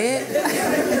don't say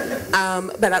it.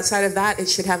 But outside of that, it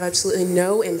should have absolutely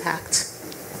no impact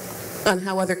on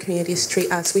how other communities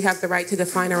treat us. We have the right to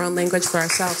define our own language for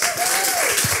ourselves.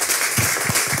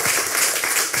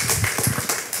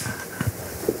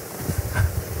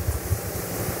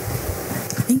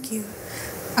 Thank you.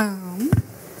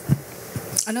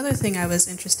 Another thing I was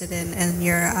interested in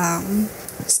your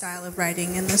style of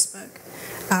writing in this book,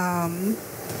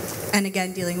 and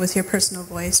again dealing with your personal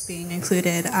voice being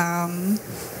included.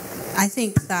 I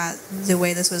think that the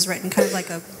way this was written, kind of like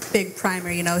a big primer,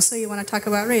 you know, so you want to talk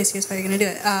about race, here's how you're going to do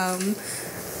it.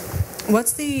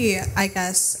 What's the, I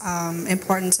guess,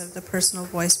 importance of the personal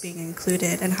voice being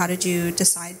included, and how did you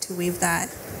decide to weave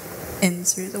that in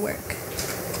through the work?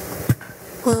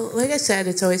 Well, like I said,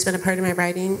 it's always been a part of my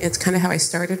writing. It's kind of how I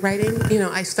started writing. You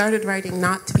know, I started writing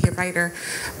not to be a writer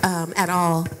at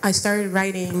all. I started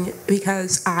writing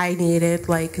because I needed,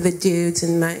 like, the dudes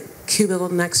in my cubicle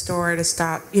next door to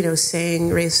stop, you know, saying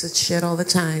racist shit all the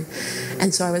time.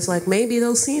 And so I was like, maybe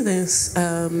they'll see this.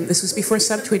 This was before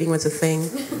subtweeting was a thing.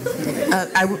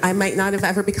 I might not have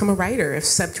ever become a writer if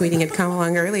subtweeting had come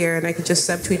along earlier and I could just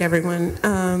subtweet everyone.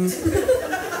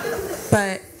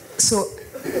 But so,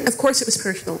 of course it was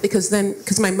personal, because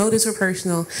my motives were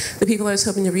personal, the people I was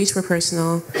hoping to reach were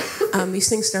personal. These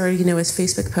things started, you know, as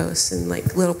Facebook posts and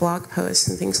like little blog posts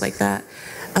and things like that.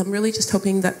 I'm really just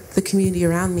hoping that the community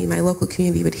around me, my local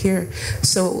community, would hear.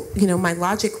 So, you know, my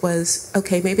logic was,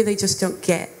 okay, maybe they just don't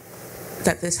get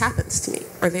that this happens to me,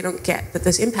 or they don't get that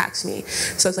this impacts me.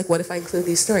 So I was like, what if I include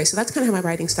these stories? So that's kind of how my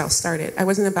writing style started. I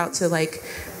wasn't about to like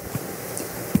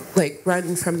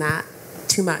run from that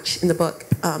too much in the book.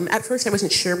 At first I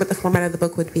wasn't sure what the format of the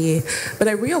book would be, but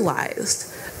I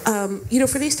realized, you know,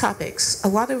 for these topics, a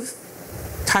lot of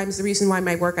times the reason why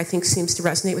my work, I think, seems to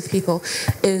resonate with people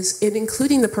is in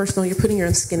including the personal, you're putting your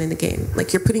own skin in the game.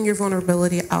 Like, you're putting your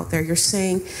vulnerability out there. You're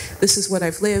saying, this is what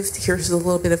I've lived, here's a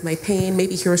little bit of my pain,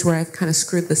 maybe here's where I've kind of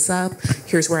screwed this up,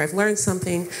 here's where I've learned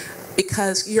something.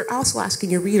 Because you're also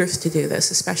asking your readers to do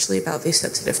this, especially about these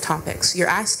sensitive topics. You're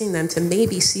asking them to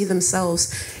maybe see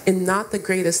themselves in not the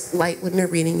greatest light when they're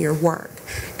reading your work.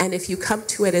 And if you come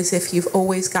to it as if you've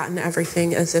always gotten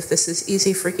everything, as if this is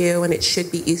easy for you and it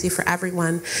should be easy for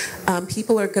everyone,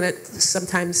 people are going to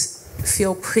sometimes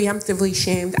feel preemptively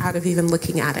shamed out of even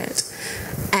looking at it.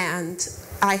 And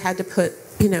I had to put,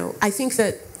 you know, I think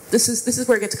that this is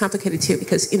where it gets complicated too,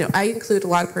 because, you know, I include a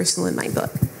lot of personal in my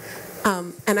book.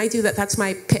 And I do that, that's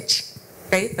my pitch,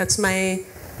 right? That's the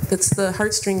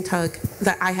heartstring tug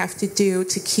that I have to do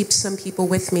to keep some people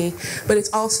with me. But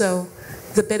it's also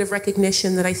the bit of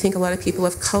recognition that I think a lot of people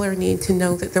of color need to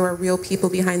know that there are real people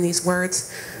behind these words,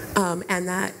 and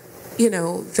that, you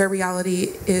know, their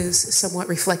reality is somewhat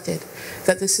reflected.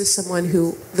 That this is someone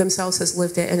who themselves has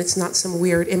lived it, and it's not some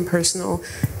weird impersonal,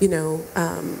 you know,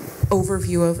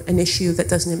 overview of an issue that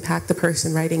doesn't impact the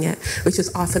person writing it, which is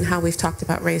often how we've talked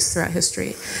about race throughout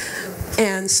history.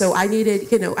 And so I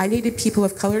needed, you know, I needed people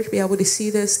of color to be able to see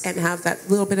this and have that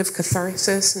little bit of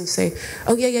catharsis and say,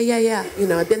 oh yeah, you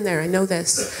know, I've been there, I know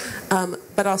this.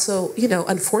 But also, you know,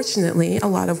 unfortunately, a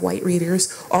lot of white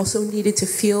readers also needed to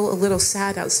feel a little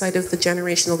sad outside of the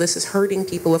generational, this is hurting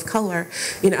people of color,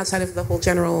 you know, outside of the whole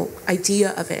general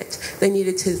idea of it. They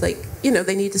needed to, like, you know,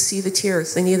 they need to see the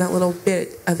tears. They need that little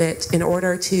bit of it in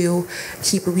order to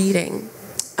keep reading.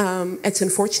 It's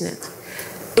unfortunate.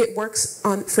 It works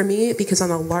for me because on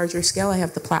a larger scale I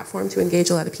have the platform to engage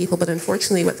a lot of people, but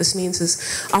unfortunately what this means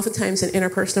is oftentimes in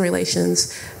interpersonal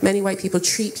relations, many white people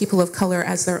treat people of color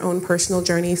as their own personal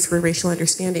journey through racial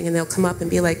understanding, and they'll come up and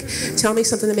be like, tell me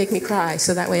something to make me cry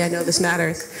so that way I know this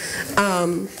matters.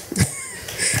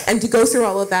 And to go through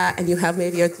all of that and you have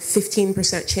maybe a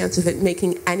 15% chance of it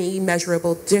making any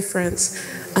measurable difference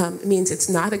means it's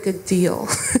not a good deal.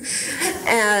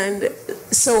 And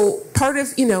so part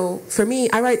of, you know, for me,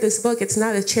 I write this book, it's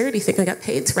not a charity thing. I got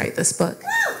paid to write this book,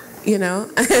 you know?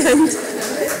 And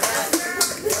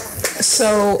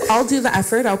so I'll do the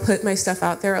effort. I'll put my stuff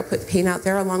out there. I'll put the pain out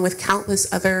there along with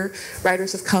countless other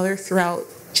writers of color throughout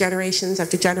generations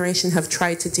after generation have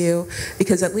tried to do,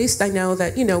 because at least I know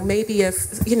that, you know, maybe if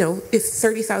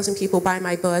 30,000 people buy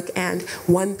my book and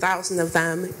 1,000 of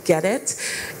them get it,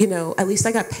 you know, at least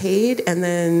I got paid, and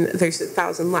then there's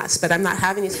 1,000 less. But I'm not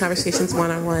having these conversations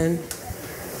one-on-one,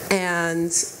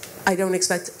 and I don't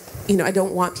expect, you know, I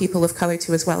don't want people of color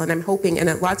to as well. And I'm hoping, and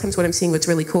a lot of times what I'm seeing what's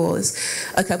really cool is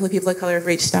a couple of people of color have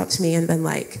reached out to me and been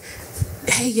like,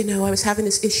 hey, you know, I was having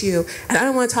this issue and I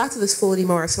don't want to talk to this fool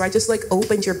anymore, so I just like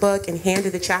opened your book and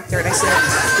handed a chapter and I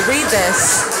said, read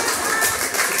this.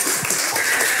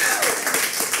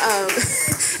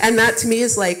 And that to me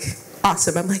is like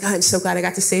awesome. I'm like, oh, I'm so glad I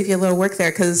got to save you a little work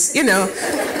there, because, you know,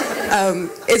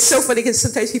 It's so funny because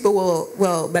sometimes people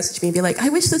will message me and be like, I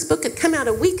wish this book had come out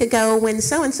a week ago when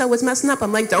so-and-so was messing up.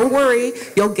 I'm like, don't worry,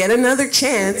 you'll get another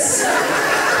chance.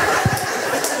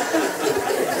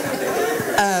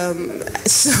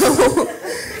 So,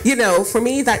 you know, for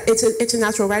me, that it's a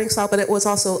natural writing style, but it was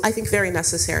also, I think, very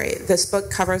necessary. This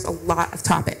book covers a lot of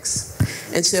topics.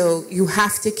 And so you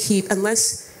have to keep,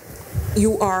 unless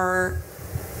you are,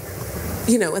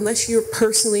 you know, unless you're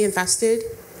personally invested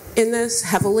in this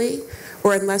heavily,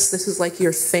 or unless this is like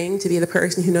your thing to be the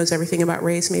person who knows everything about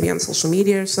race, maybe on social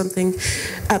media or something,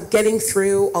 getting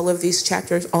through all of these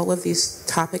chapters, all of these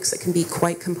topics that can be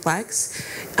quite complex,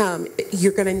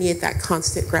 you're going to need that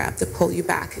constant grab to pull you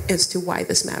back as to why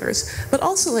this matters. But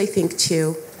also, I think,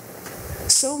 too,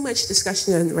 so much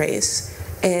discussion on race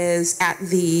is at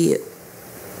the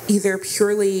either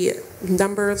purely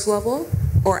numbers level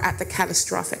or at the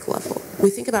catastrophic level. We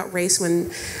think about race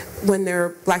when there are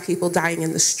black people dying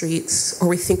in the streets, or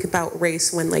we think about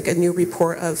race when like a new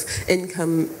report of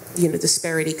income, you know,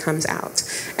 disparity comes out.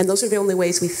 And those are the only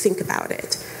ways we think about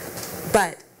it.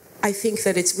 But I think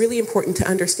that it's really important to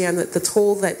understand that the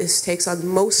toll that this takes on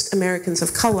most Americans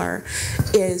of color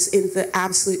is in the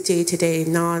absolute day-to-day,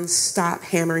 non-stop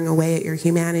hammering away at your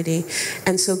humanity.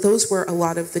 And so those were a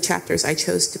lot of the chapters I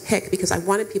chose to pick because I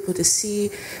wanted people to see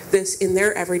this in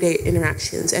their everyday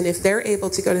interactions. And if they're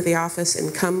able to go to the office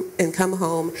and come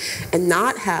home and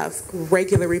not have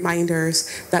regular reminders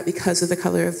that because of the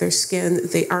color of their skin,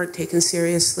 they aren't taken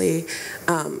seriously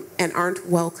and aren't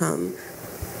welcome,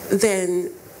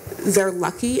 then they're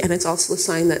lucky, and it's also a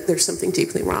sign that there's something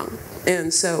deeply wrong.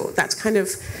 And so that's kind of,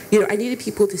 you know, I needed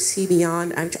people to see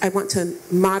beyond. I want to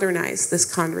modernize this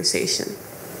conversation.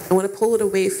 I want to pull it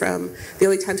away from the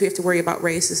only times we have to worry about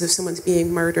race is if someone's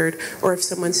being murdered, or if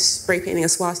someone's spray painting a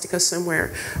swastika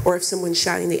somewhere, or if someone's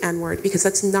shouting the N-word, because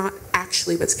that's not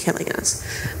actually what's killing us.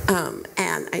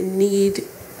 And I need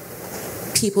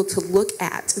people to look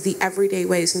at the everyday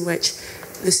ways in which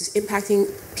this is impacting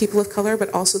people of color,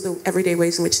 but also the everyday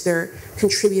ways in which they're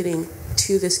contributing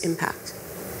to this impact.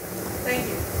 Thank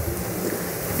you.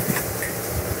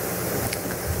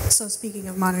 So speaking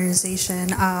of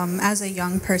modernization, as a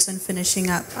young person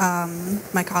finishing up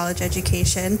my college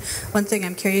education, one thing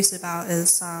I'm curious about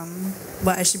is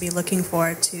what I should be looking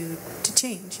for to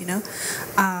change, you know?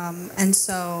 And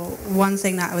so one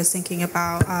thing that I was thinking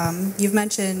about, you've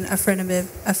mentioned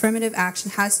affirmative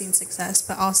action has seen success,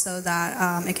 but also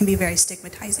that it can be very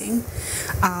stigmatizing.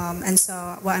 And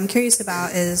so what I'm curious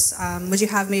about is, would you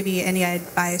have maybe any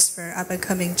advice for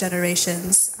up-and-coming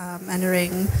generations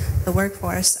entering the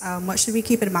workforce? What should we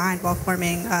keep in mind while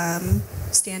forming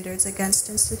standards against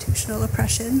institutional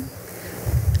oppression?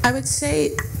 I would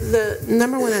say the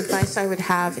number one advice I would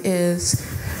have is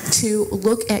to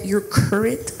look at your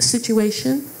current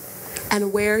situation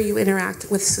and where you interact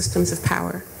with systems of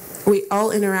power. We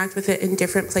all interact with it in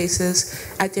different places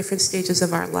at different stages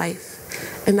of our life.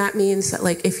 And that means that,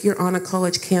 like, if you're on a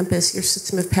college campus, your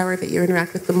system of power that you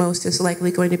interact with the most is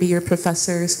likely going to be your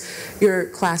professors, your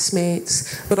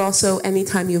classmates, but also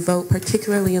anytime you vote,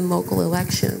 particularly in local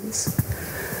elections.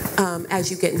 As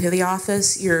you get into the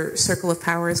office, your circle of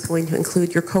power is going to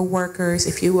include your coworkers.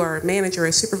 If you are a manager or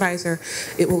a supervisor,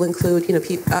 it will include, you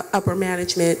know, upper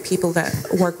management, people that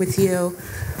work with you.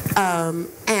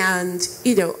 And,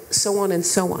 you know, so on and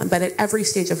so on. But at every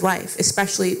stage of life,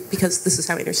 especially because this is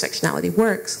how intersectionality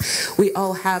works, we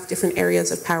all have different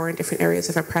areas of power and different areas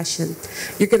of oppression.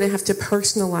 You're going to have to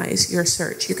personalize your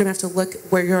search. You're going to have to look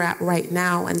where you're at right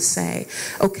now and say,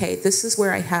 okay, this is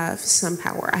where I have some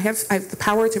power. I have the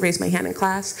power to raise my hand in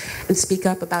class and speak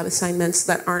up about assignments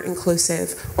that aren't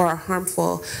inclusive or are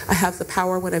harmful. I have the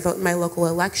power when I vote in my local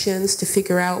elections to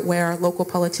figure out where our local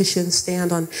politicians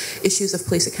stand on issues of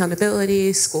police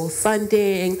accountability, school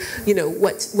funding, you know,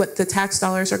 what the tax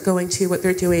dollars are going to, what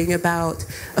they're doing about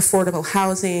affordable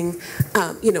housing.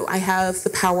 You know, I have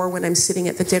the power when I'm sitting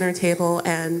at the dinner table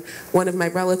and one of my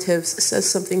relatives says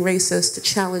something racist to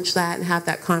challenge that and have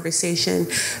that conversation.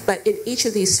 But in each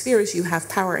of these spheres, you have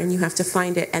power and you have to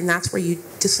find it, and that's where you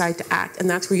decide to act, and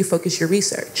that's where you focus your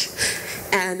research.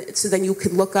 And so then you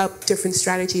can look up different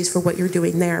strategies for what you're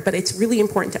doing there. But it's really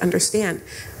important to understand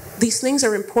these things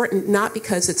are important not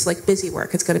because it's like busy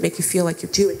work, it's going to make you feel like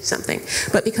you're doing something,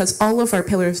 but because all of our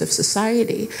pillars of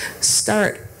society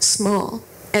start small.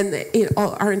 And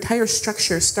our entire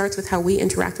structure starts with how we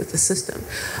interact with the system.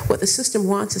 What the system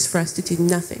wants is for us to do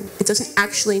nothing. It doesn't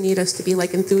actually need us to be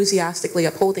like enthusiastically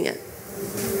upholding it.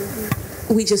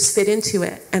 We just fit into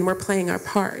it and we're playing our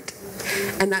part.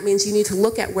 And that means you need to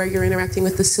look at where you're interacting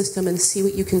with the system and see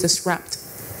what you can disrupt.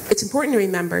 It's important to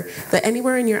remember that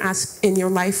anywhere in your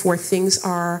life where things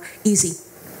are easy,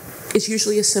 is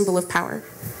usually a symbol of power.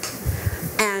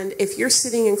 And if you're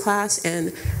sitting in class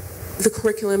and the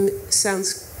curriculum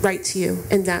sounds right to you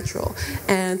and natural,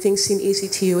 and things seem easy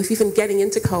to you, if even getting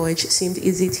into college seemed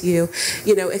easy to you,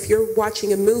 if you're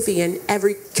watching a movie and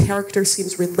every character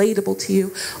seems relatable to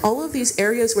you, all of these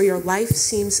areas where your life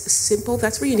seems simple,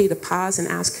 that's where you need to pause and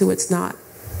ask who it's not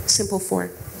simple for.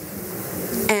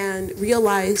 And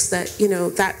realize that,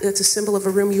 that's a symbol of a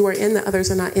room you are in that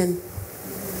others are not in.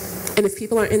 And if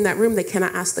people aren't in that room, they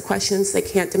cannot ask the questions, they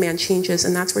can't demand changes,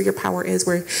 and that's where your power is,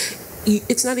 where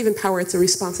it's not even power, it's a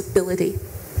responsibility.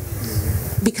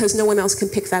 Because no one else can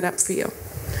pick that up for you.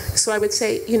 So I would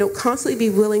say, constantly be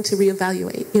willing to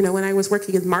reevaluate. When I was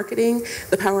working in marketing,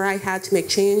 the power I had to make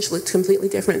change looked completely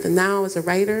different than now as a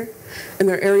writer. And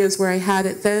there are areas where I had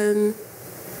it then,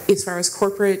 as far as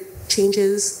corporate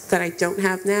changes that I don't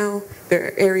have now. There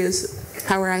are areas of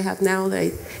power I have now that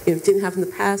I didn't have in the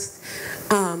past.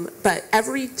 But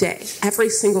every day, every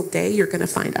single day, you're going to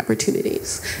find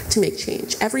opportunities to make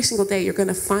change. Every single day, you're going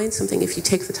to find something if you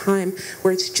take the time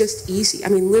where it's just easy. I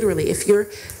mean, literally, if you're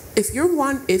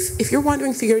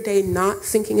wandering through your day not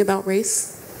thinking about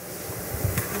race,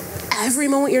 every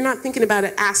moment you're not thinking about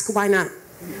it, ask why not.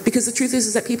 Because the truth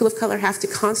is that people of color have to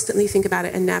constantly think about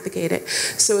it and navigate it.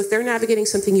 So if they're navigating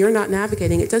something you're not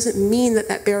navigating, it doesn't mean that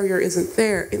that barrier isn't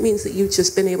there. It means that you've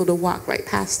just been able to walk right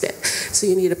past it. So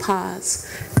you need to pause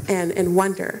and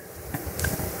wonder.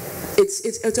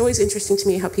 It's always interesting to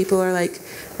me how people are like,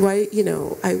 why,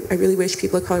 I really wish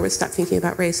people of color would stop thinking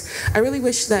about race. I really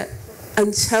wish that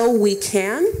until we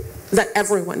can, that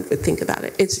everyone would think about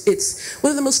it. It's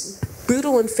one of the most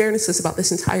brutal unfairnesses about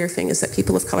this entire thing is that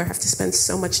people of color have to spend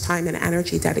so much time and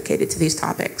energy dedicated to these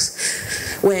topics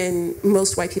when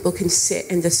most white people can sit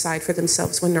and decide for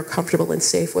themselves when they're comfortable and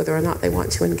safe whether or not they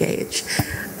want to engage.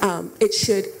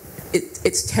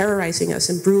 It's terrorizing us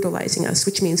and brutalizing us,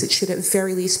 which means it should at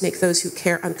very least make those who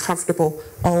care uncomfortable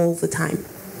all the time.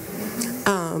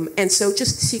 And so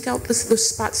just seek out those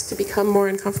spots to become more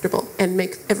uncomfortable and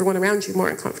make everyone around you more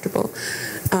uncomfortable.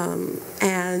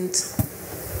 And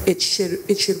it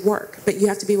should work, but you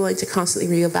have to be willing to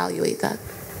constantly reevaluate that.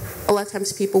 A lot of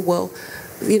times people will,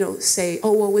 say,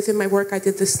 oh, well, within my work I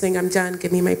did this thing, I'm done,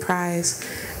 give me my prize.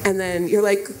 And then you're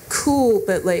like, cool,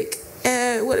 but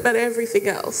what about everything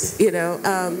else,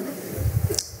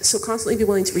 So constantly be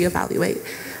willing to reevaluate.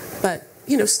 But,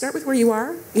 start with where you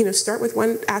are. Start with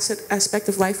one aspect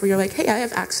of life where you're like, hey, I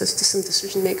have access to some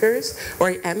decision makers, or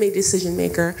I am a decision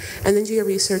maker, and then do your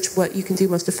research what you can do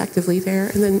most effectively there,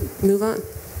 and then move on.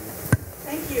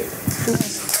 Thank you.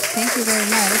 Thank you very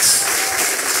much.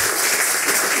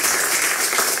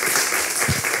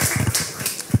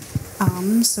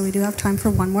 So we do have time for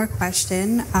one more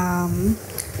question.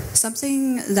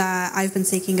 Something that I've been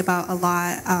thinking about a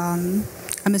lot,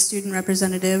 I'm a student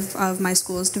representative of my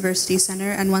school's diversity center,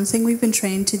 and one thing we've been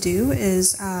trained to do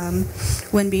is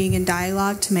when being in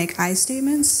dialogue to make I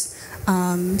statements,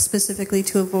 specifically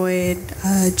to avoid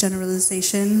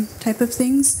generalization type of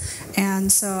things.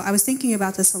 And so I was thinking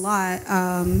about this a lot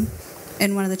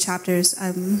in one of the chapters.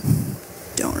 I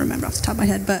don't remember off the top of my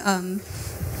head, but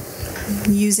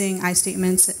using I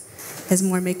statements as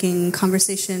more making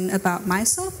conversation about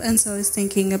myself. And so I was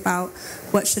thinking about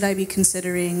what should I be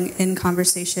considering in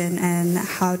conversation and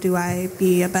how do I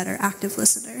be a better active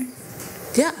listener?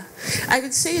 Yeah, I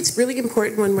would say it's really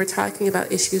important when we're talking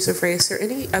about issues of race or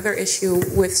any other issue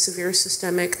with severe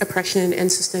systemic oppression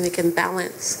and systemic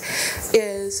imbalance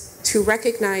is to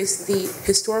recognize the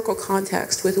historical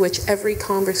context with which every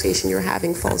conversation you're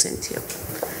having falls into.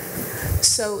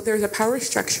 So there's a power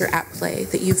structure at play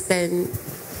that you've been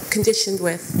conditioned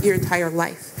with your entire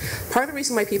life. Part of the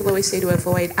reason why people always say to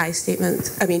avoid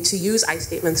to use I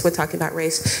statements when talking about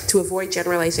race, to avoid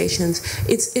generalizations,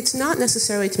 it's not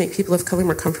necessarily to make people of color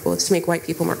more comfortable, it's to make white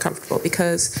people more comfortable,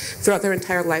 because throughout their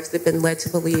entire lives they've been led to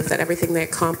believe that everything they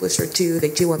accomplish or do, they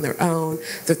do on their own,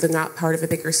 that they're not part of a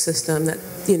bigger system, that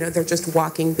they're just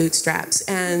walking bootstraps.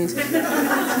 And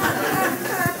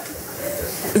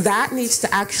that needs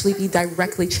to actually be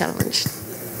directly challenged.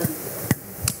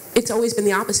 It's always been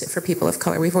the opposite for people of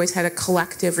color. We've always had a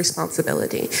collective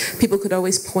responsibility. People could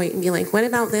always point and be like, what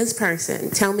about this person?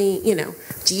 Tell me,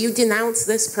 do you denounce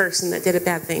this person that did a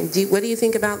bad thing? What do you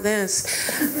think about this?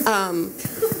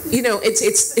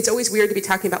 It's always weird to be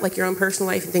talking about your own personal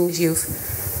life and things you've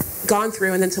gone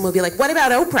through, and then someone will be like, what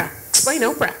about Oprah? Explain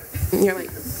Oprah. And you're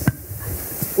like,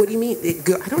 what do you mean?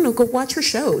 I don't know, go watch her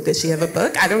show. Does she have a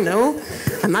book? I don't know.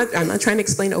 I'm not trying to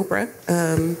explain Oprah.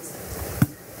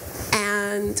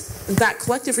 And that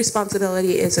collective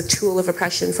responsibility is a tool of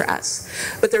oppression for us.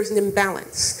 But there's an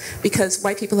imbalance because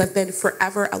white people have been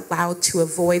forever allowed to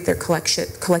avoid their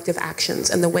collective actions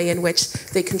and the way in which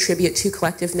they contribute to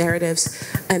collective narratives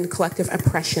and collective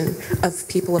oppression of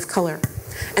people of color.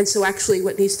 And so actually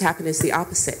what needs to happen is the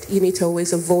opposite. You need to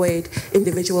always avoid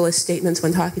individualist statements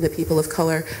when talking to people of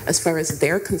color as far as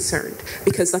they're concerned,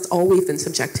 because that's all we've been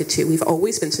subjected to. We've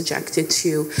always been subjected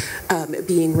to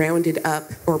being rounded up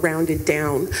or rounded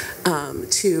down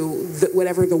to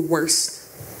whatever the worst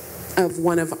of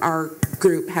one of our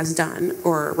group has done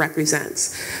or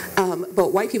represents.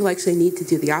 But white people actually need to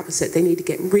do the opposite. They need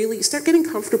to start getting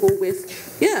comfortable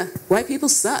with, yeah, white people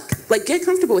suck. Like, get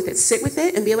comfortable with it. Sit with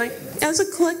it and be like, as a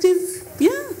collective, yeah.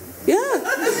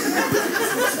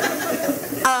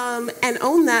 And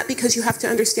own that, because you have to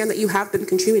understand that you have been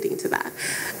contributing to that,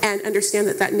 and understand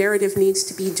that that narrative needs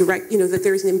to be direct, that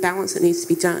there's an imbalance that needs to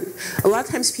be done. A lot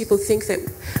of times people think that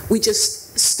we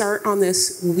just start on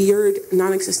this weird,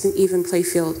 non-existent even play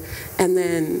field and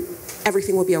then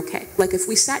everything will be okay. Like if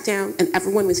we sat down and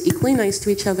everyone was equally nice to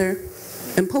each other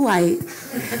and polite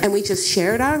and we just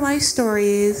shared our life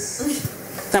stories,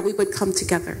 that we would come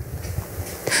together.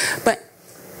 But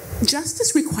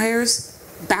justice requires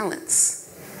balance.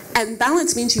 And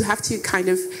balance means you have to kind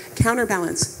of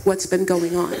counterbalance what's been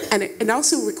going on. And it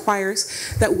also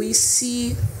requires that we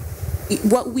see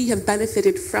what we have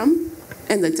benefited from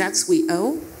and the debts we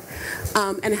owe,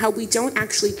 and how we don't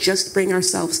actually just bring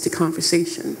ourselves to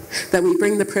conversation, that we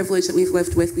bring the privilege that we've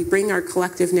lived with, we bring our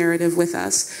collective narrative with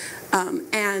us,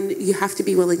 and you have to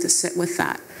be willing to sit with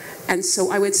that. And so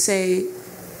I would say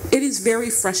it is very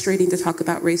frustrating to talk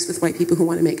about race with white people who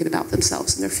want to make it about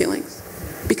themselves and their feelings,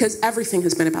 because everything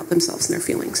has been about themselves and their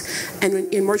feelings.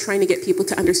 And we're trying to get people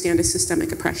to understand a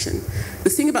systemic oppression. The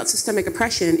thing about systemic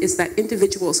oppression is that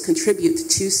individuals contribute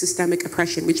to systemic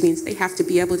oppression, which means they have to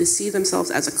be able to see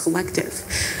themselves as a collective.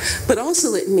 But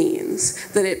also it means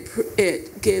that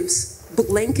it gives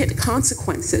blanket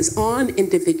consequences on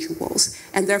individuals,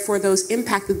 and therefore those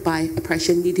impacted by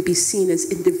oppression need to be seen as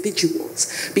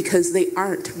individuals because they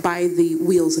aren't by the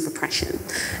wheels of oppression.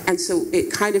 And so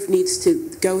it kind of needs to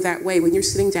go that way. When you're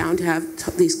sitting down to have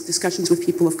these discussions with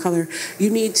people of color, you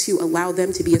need to allow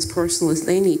them to be as personal as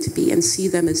they need to be and see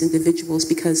them as individuals,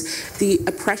 because the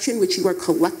oppression which you are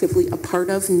collectively a part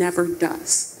of never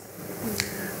does.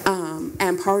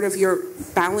 And part of your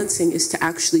balancing is to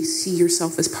actually see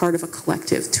yourself as part of a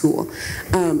collective tool.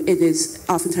 It is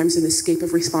oftentimes an escape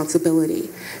of responsibility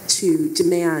to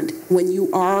demand, when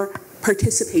you are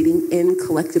participating in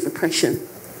collective oppression,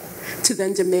 to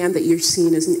then demand that you're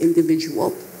seen as an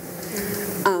individual.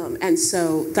 And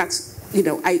so that's,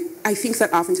 I think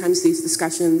that oftentimes these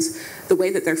discussions, the way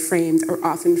that they're framed, are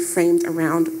often framed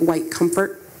around white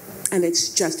comfort, and it's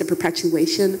just a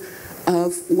perpetuation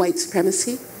of white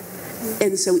supremacy.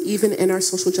 And so even in our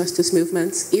social justice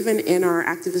movements, even in our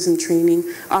activism training,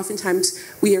 oftentimes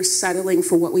we are settling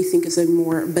for what we think is a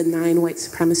more benign white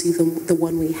supremacy than the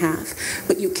one we have.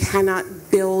 But you cannot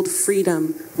build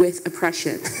freedom with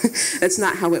oppression. That's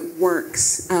not how it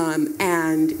works.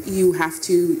 And you have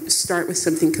to start with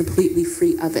something completely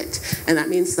free of it. And that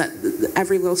means that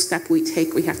every little step we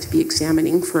take, we have to be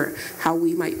examining for how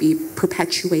we might be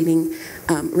perpetuating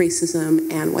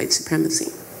racism and white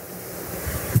supremacy.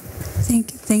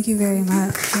 Thank you very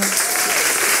much.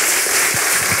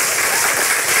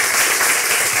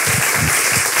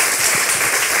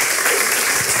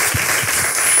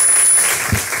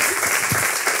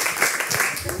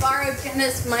 To borrow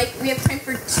Jenna's mic, we have time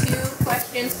for 2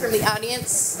 questions from the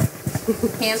audience.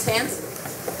 Hands.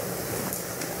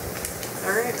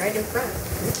 All right in front.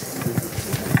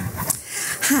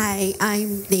 Hi,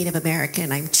 I'm Native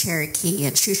American. I'm Cherokee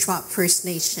and Shuswap First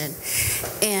Nation.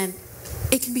 And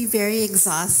it can be very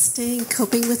exhausting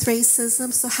coping with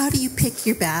racism. So how do you pick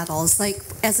your battles? Like,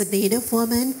 as a Native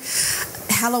woman,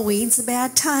 Halloween's a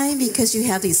bad time because you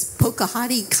have these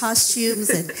Pocahontas costumes,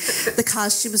 and the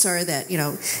costumes are that,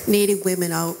 Native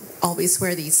women always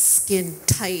wear these skin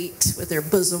tight with their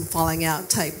bosom falling out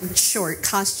type short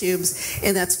costumes,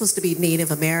 and that's supposed to be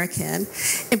Native American.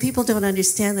 And people don't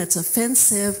understand that's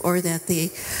offensive, or that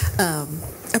they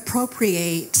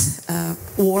appropriate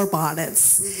war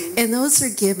bonnets. Mm-hmm. And those are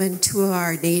given to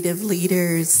our Native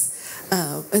leaders.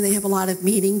 And they have a lot of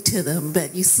meaning to them,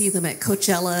 but you see them at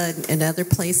Coachella and other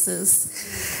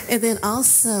places. And then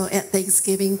also at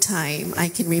Thanksgiving time, I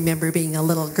can remember being a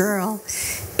little girl,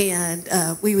 and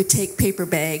we would take paper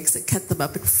bags and cut them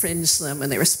up and fringe them, and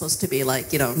they were supposed to be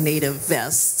like, Native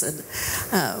vests, and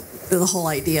the whole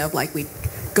idea of like we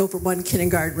go from one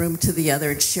kindergarten room to the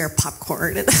other and share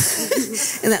popcorn. And,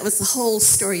 and that was the whole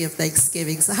story of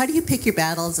Thanksgiving. So how do you pick your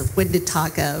battles of when to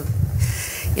talk of,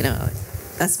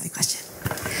 that's my question.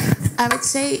 I would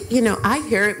say, I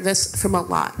hear this from a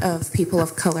lot of people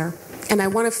of color. And I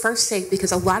want to first say,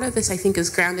 because a lot of this, I think, is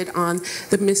grounded on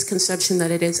the misconception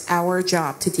that it is our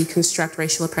job to deconstruct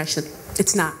racial oppression.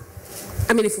 It's not.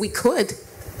 I mean, if we could,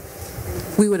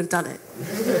 we would have done it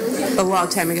a long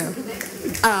time ago.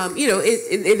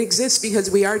 It exists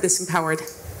because we are disempowered.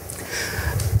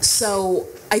 So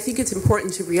I think it's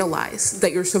important to realize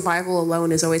that your survival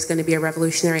alone is always going to be a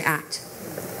revolutionary act,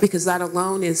 because that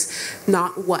alone is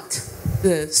not what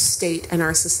the state and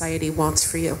our society wants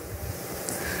for you.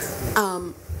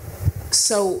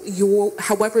 So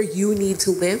however you need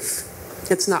to live,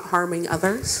 it's not harming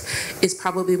others, is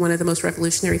probably one of the most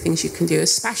revolutionary things you can do,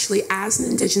 especially as an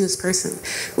Indigenous person,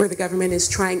 where the government is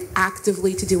trying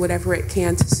actively to do whatever it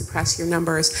can to suppress your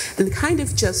numbers and kind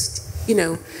of just,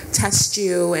 test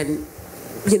you and,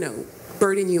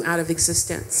 burden you out of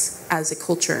existence as a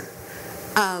culture.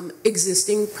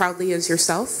 Existing proudly as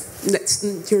yourself,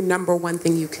 that's your number one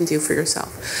thing you can do for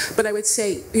yourself. But I would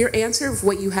say your answer of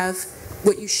what you have,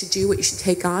 what you should do, what you should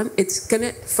take on, it's going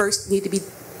to first need to be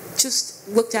just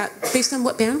looked at based on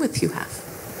what bandwidth you have.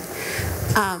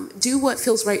 Do what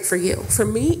feels right for you. For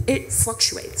me, it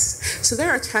fluctuates. So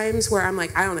there are times where I'm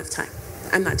like, I don't have time.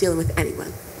 I'm not dealing with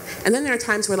anyone. And then there are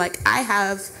times where like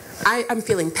I'm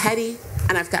feeling petty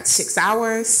and I've got 6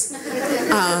 hours.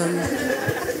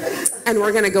 And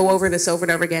we're going to go over this over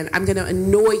and over again. I'm going to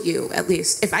annoy you, at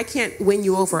least. If I can't win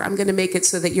you over, I'm going to make it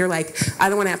so that you're like, I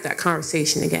don't want to have that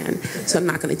conversation again, so I'm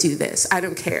not going to do this. I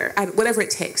don't care. Whatever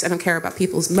it takes. I don't care about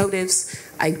people's motives.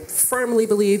 I firmly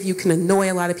believe you can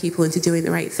annoy a lot of people into doing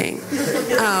the right thing.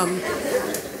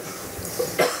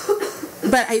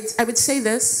 But I would say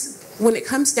this, when it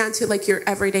comes down to like your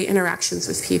everyday interactions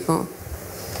with people,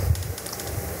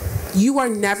 you are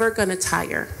never going to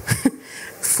tire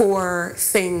for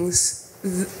things,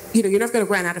 you're never going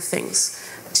to run out of things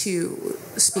to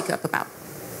speak up about.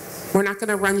 We're not going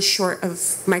to run short of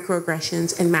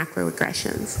microaggressions and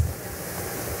macroaggressions.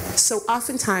 So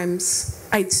oftentimes,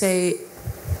 I'd say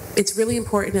it's really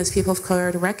important as people of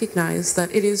color to recognize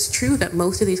that it is true that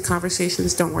most of these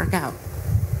conversations don't work out.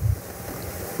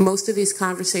 Most of these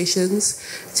conversations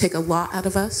take a lot out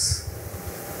of us,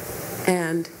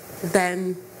 and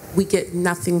then we get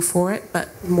nothing for it but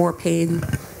more pain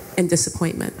and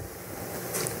disappointment.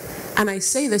 And I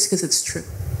say this because it's true.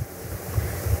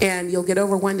 And you'll get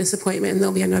over one disappointment and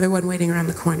there'll be another one waiting around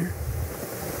the corner.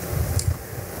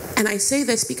 And I say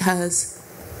this because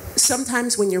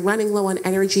sometimes when you're running low on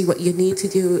energy, what you need to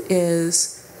do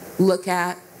is look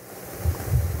at,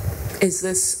 is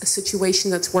this a situation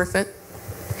that's worth it?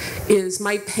 Is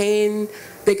my pain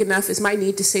big enough? Is my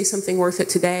need to say something worth it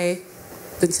today?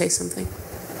 Then say something.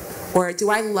 Or do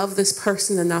I love this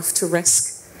person enough to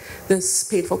risk this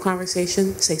painful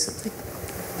conversation? Say something.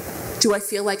 Do I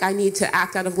feel like I need to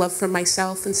act out of love for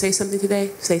myself and say something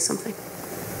today? Say something.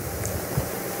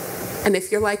 And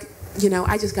if you're like,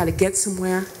 I just got to get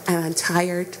somewhere and I'm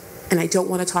tired and I don't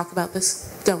want to talk about this,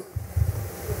 don't.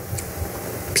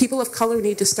 People of color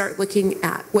need to start looking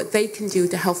at what they can do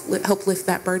to help lift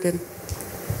that burden.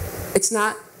 It's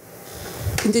not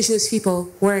Indigenous people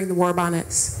wearing the war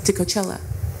bonnets to Coachella.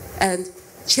 And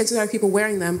chances are people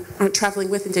wearing them aren't traveling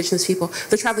with Indigenous people.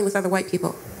 They're traveling with other white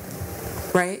people,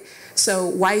 right? So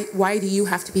why do you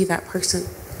have to be that person?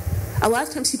 A lot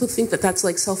of times people think that that's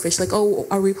like selfish, like, oh,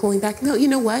 are we pulling back? No, you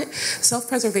know what?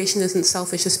 Self-preservation isn't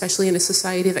selfish, especially in a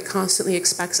society that constantly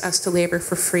expects us to labor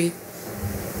for free.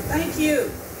 Thank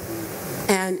you.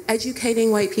 And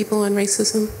educating white people on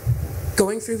racism,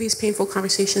 going through these painful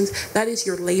conversations, that is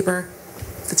your labor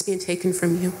that's being taken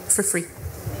from you for free.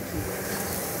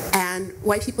 And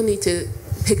white people need to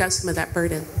pick up some of that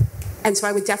burden. And so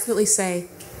I would definitely say,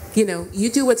 you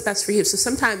do what's best for you. So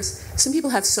sometimes some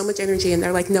people have so much energy and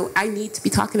they're like, no, I need to be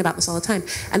talking about this all the time.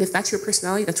 And if that's your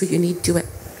personality, that's what you need, do it.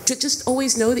 Just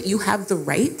always know that you have the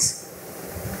right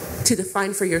to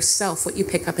define for yourself what you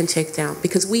pick up and take down,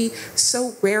 because we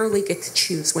so rarely get to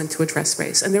choose when to address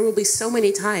race. And there will be so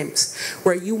many times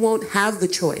where you won't have the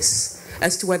choice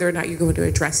as to whether or not you're going to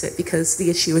address it because the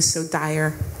issue is so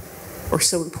dire or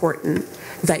so important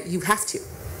that you have to.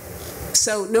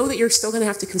 So know that you're still going to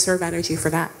have to conserve energy for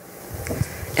that.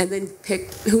 And then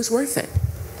pick who's worth it.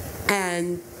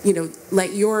 And,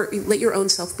 let your own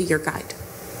self be your guide.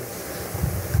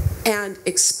 And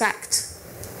expect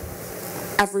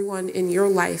everyone in your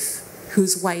life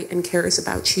who's white and cares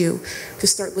about you to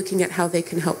start looking at how they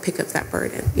can help pick up that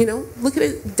burden. Look at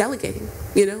it, delegating.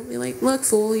 Be like, look,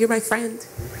 fool, you're my friend.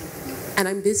 and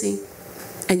I'm busy,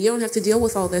 and you don't have to deal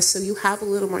with all this, so you have a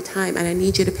little more time, and I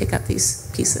need you to pick up these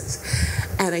pieces.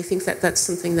 And I think that that's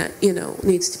something that, you know,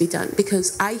 needs to be done,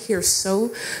 because I hear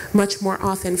so much more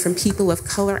often from people of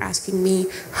color asking me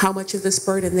how much of this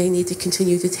burden they need to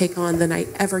continue to take on than I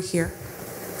ever hear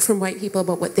from white people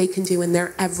about what they can do in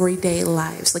their everyday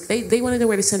lives. Like, they want to know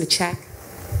where to send a check.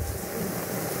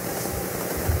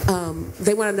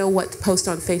 They want to know what to post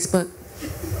on Facebook.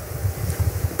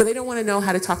 But they don't want to know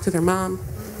how to talk to their mom.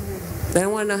 They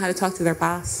don't want to know how to talk to their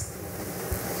boss.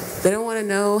 They don't want to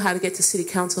know how to get to city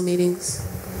council meetings.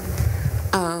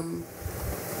 And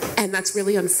that's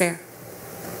really unfair,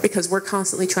 because we're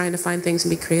constantly trying to find things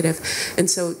and be creative. And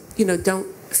so, you know,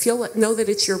 know that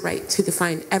it's your right to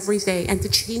define every day and to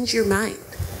change your mind.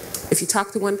 If you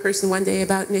talk to one person one day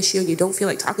about an issue and you don't feel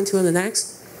like talking to them the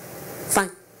next, fine.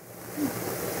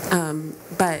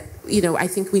 But, you know, I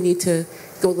think we need to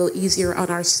go a little easier on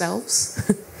ourselves.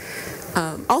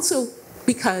 Also,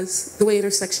 because the way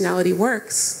intersectionality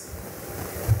works,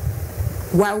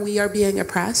 while we are being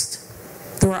oppressed,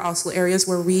 there are also areas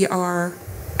where we are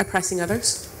oppressing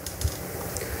others,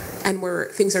 and where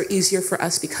things are easier for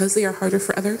us because they are harder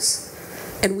for others.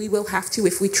 And we will have to,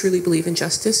 if we truly believe in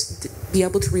justice, be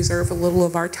able to reserve a little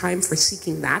of our time for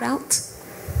seeking that out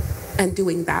and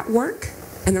doing that work.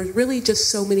 And there's really just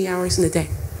so many hours in a day.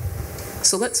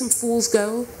 So let some fools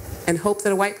go and hope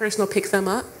that a white person will pick them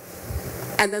up.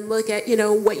 And then look at, you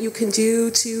know, what you can do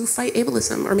to fight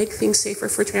ableism or make things safer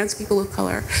for trans people of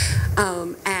color.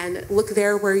 And look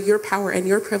there where your power and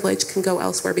your privilege can go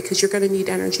elsewhere, because you're going to need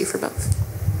energy for both.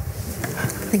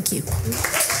 Thank you.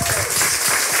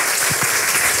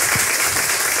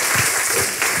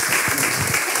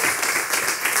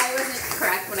 I wasn't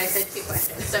correct when I said 2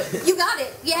 questions, so you got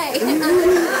it. Yay.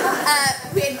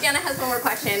 Jenna has one more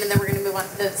question, and then we're going to move on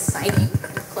to the signing.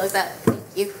 Close that. Thank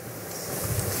you.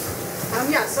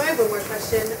 Yeah, so I have one more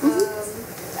question.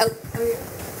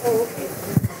 Okay.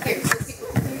 Here.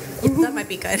 That might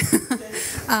be good.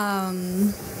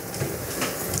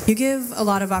 You give a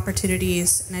lot of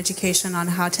opportunities and education on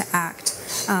how to act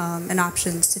and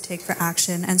options to take for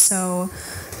action. And so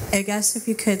I guess if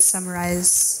you could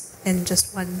summarize in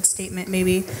just one statement,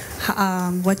 maybe,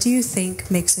 what do you think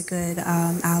makes a good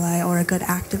ally or a good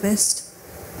activist?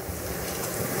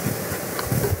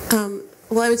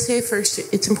 Well, I would say first,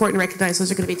 it's important to recognize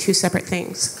those are going to be 2 separate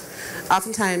things.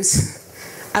 Oftentimes,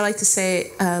 I like to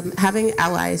say having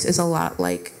allies is a lot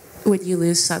like when you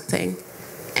lose something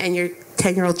and your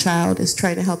 10-year-old child is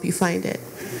trying to help you find it,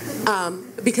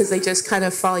 because they just kind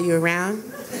of follow you around.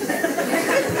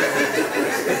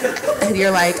 And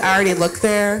you're like, I already looked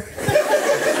there.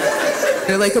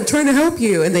 They're like, I'm trying to help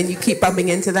you. And then you keep bumping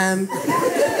into them.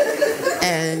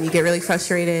 And you get really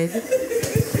frustrated.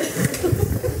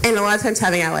 And a lot of times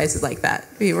having allies is like that.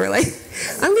 People are like,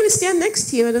 I'm going to stand next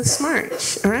to you at this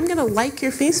march. Or I'm going to like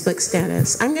your Facebook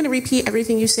status. I'm going to repeat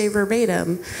everything you say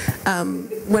verbatim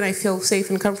when I feel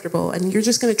safe and comfortable. And you're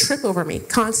just going to trip over me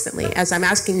constantly as I'm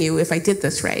asking you if I did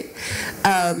this right.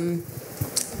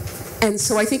 And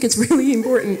so I think it's really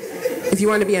important, if you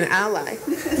want to be an ally.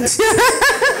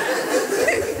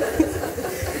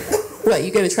 What,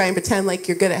 you going to try and pretend like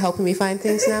you're good at helping me find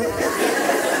things now?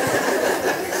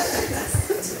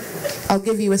 I'll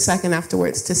give you a second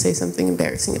afterwards to say something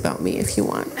embarrassing about me if you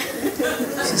want.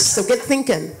 So get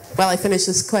thinking while I finish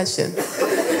this question.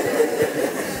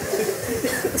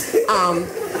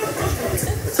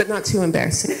 But not too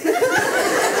embarrassing.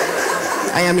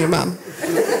 I am your mom.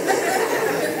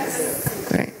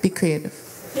 All right, be creative.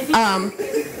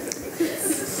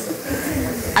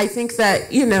 I think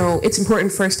that, you know, it's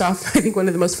important, first off, I think one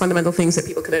of the most fundamental things that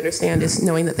people can understand is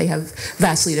knowing that they have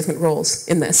vastly different roles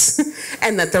in this,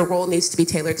 and that their role needs to be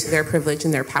tailored to their privilege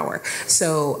and their power.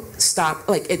 So stop,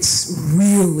 like, it's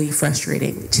really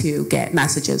frustrating to get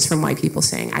messages from white people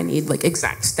saying, I need, like,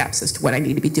 exact steps as to what I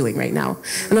need to be doing right now.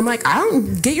 And I'm like, I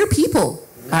don't, get your people.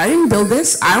 I didn't build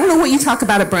this. I don't know what you talk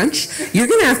about at brunch. You're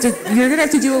gonna have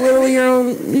to do a little of your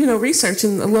own, you know, research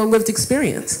and a little lived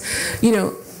experience. You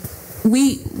know,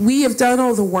 we have done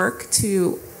all the work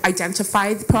to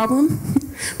identify the problem.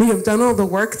 We have done all the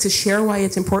work to share why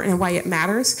it's important and why it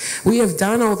matters. We have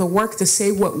done all the work to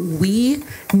say what we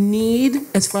need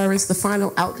as far as the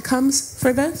final outcomes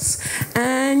for this.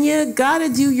 And you gotta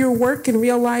do your work and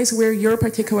realize where your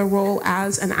particular role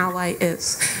as an ally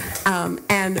is.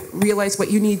 And realize what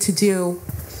you need to do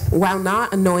while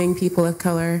not annoying people of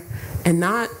color and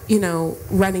not, you know,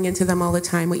 running into them all the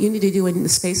time, what you need to do in the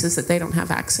spaces that they don't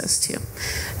have access to.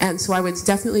 And so I would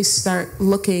definitely start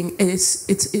looking, and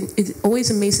it always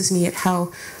amazes me at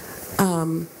how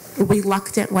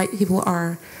reluctant white people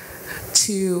are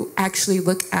to actually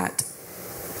look at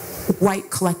white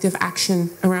collective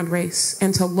action around race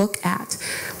and to look at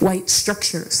white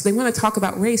structures. They want to talk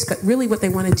about race, but really what they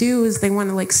want to do is they want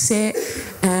to like sit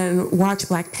and watch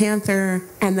Black Panther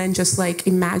and then just like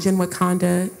imagine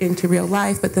Wakanda into real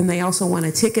life, but then they also want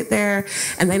a ticket there,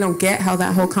 and they don't get how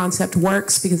that whole concept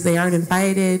works because they aren't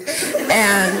invited.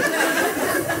 And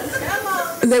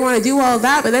they want to do all of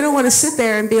that, but they don't want to sit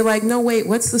there and be like, no, wait,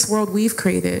 what's this world we've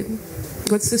created?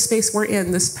 What's the space we're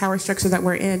in, this power structure that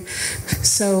we're in?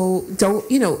 So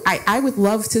I would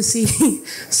love to see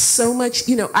so much,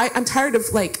 I'm tired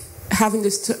of like having to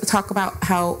talk about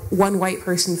how one white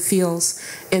person feels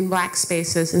in Black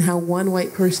spaces and how one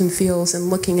white person feels in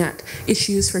looking at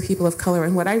issues for people of color.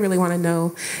 And what I really want to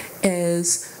know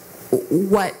is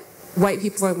what white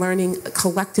people are learning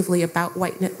collectively about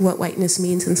what whiteness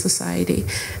means in society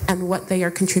and what they are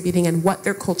contributing and what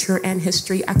their culture and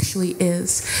history actually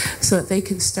is, so that they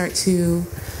can start to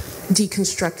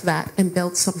deconstruct that and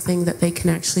build something that they can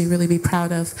actually really be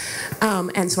proud of.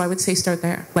 And so I would say start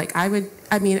there. Like I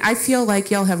feel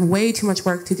like y'all have way too much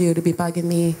work to do to be bugging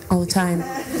me all the time.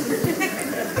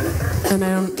 And I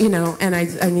don't, and I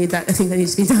need that, I think that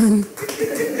needs to be done.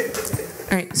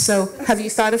 All right, so have you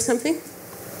thought of something?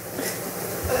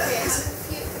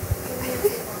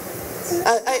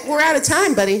 We're out of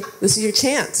time, buddy. This is your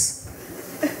chance.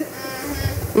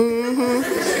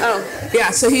 Oh, yeah,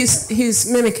 so he's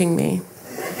mimicking me.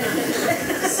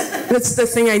 That's the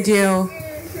thing I do.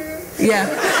 Yeah.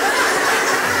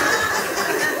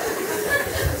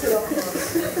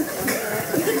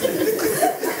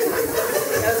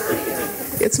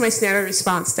 It's my standard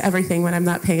response to everything when I'm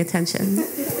not paying attention.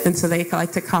 And so they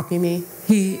like to copy me.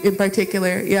 He, in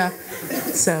particular, yeah.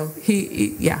 So,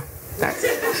 yeah. That's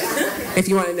it. If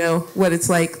you want to know what it's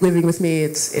like living with me,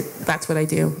 that's what I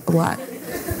do a lot.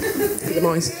 I'm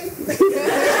always... All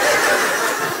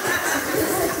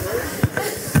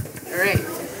right.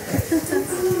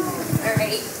 All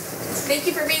right. Thank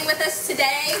you for being with us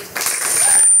today.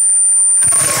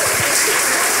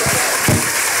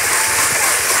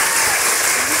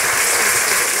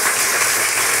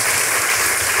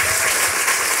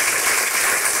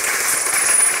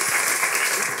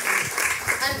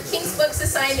 King's Book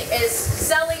Society is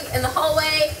selling in the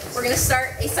hallway. We're going to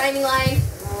start a signing line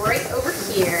right over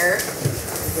here.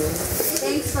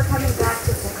 Thanks for coming back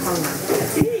to Tacoma.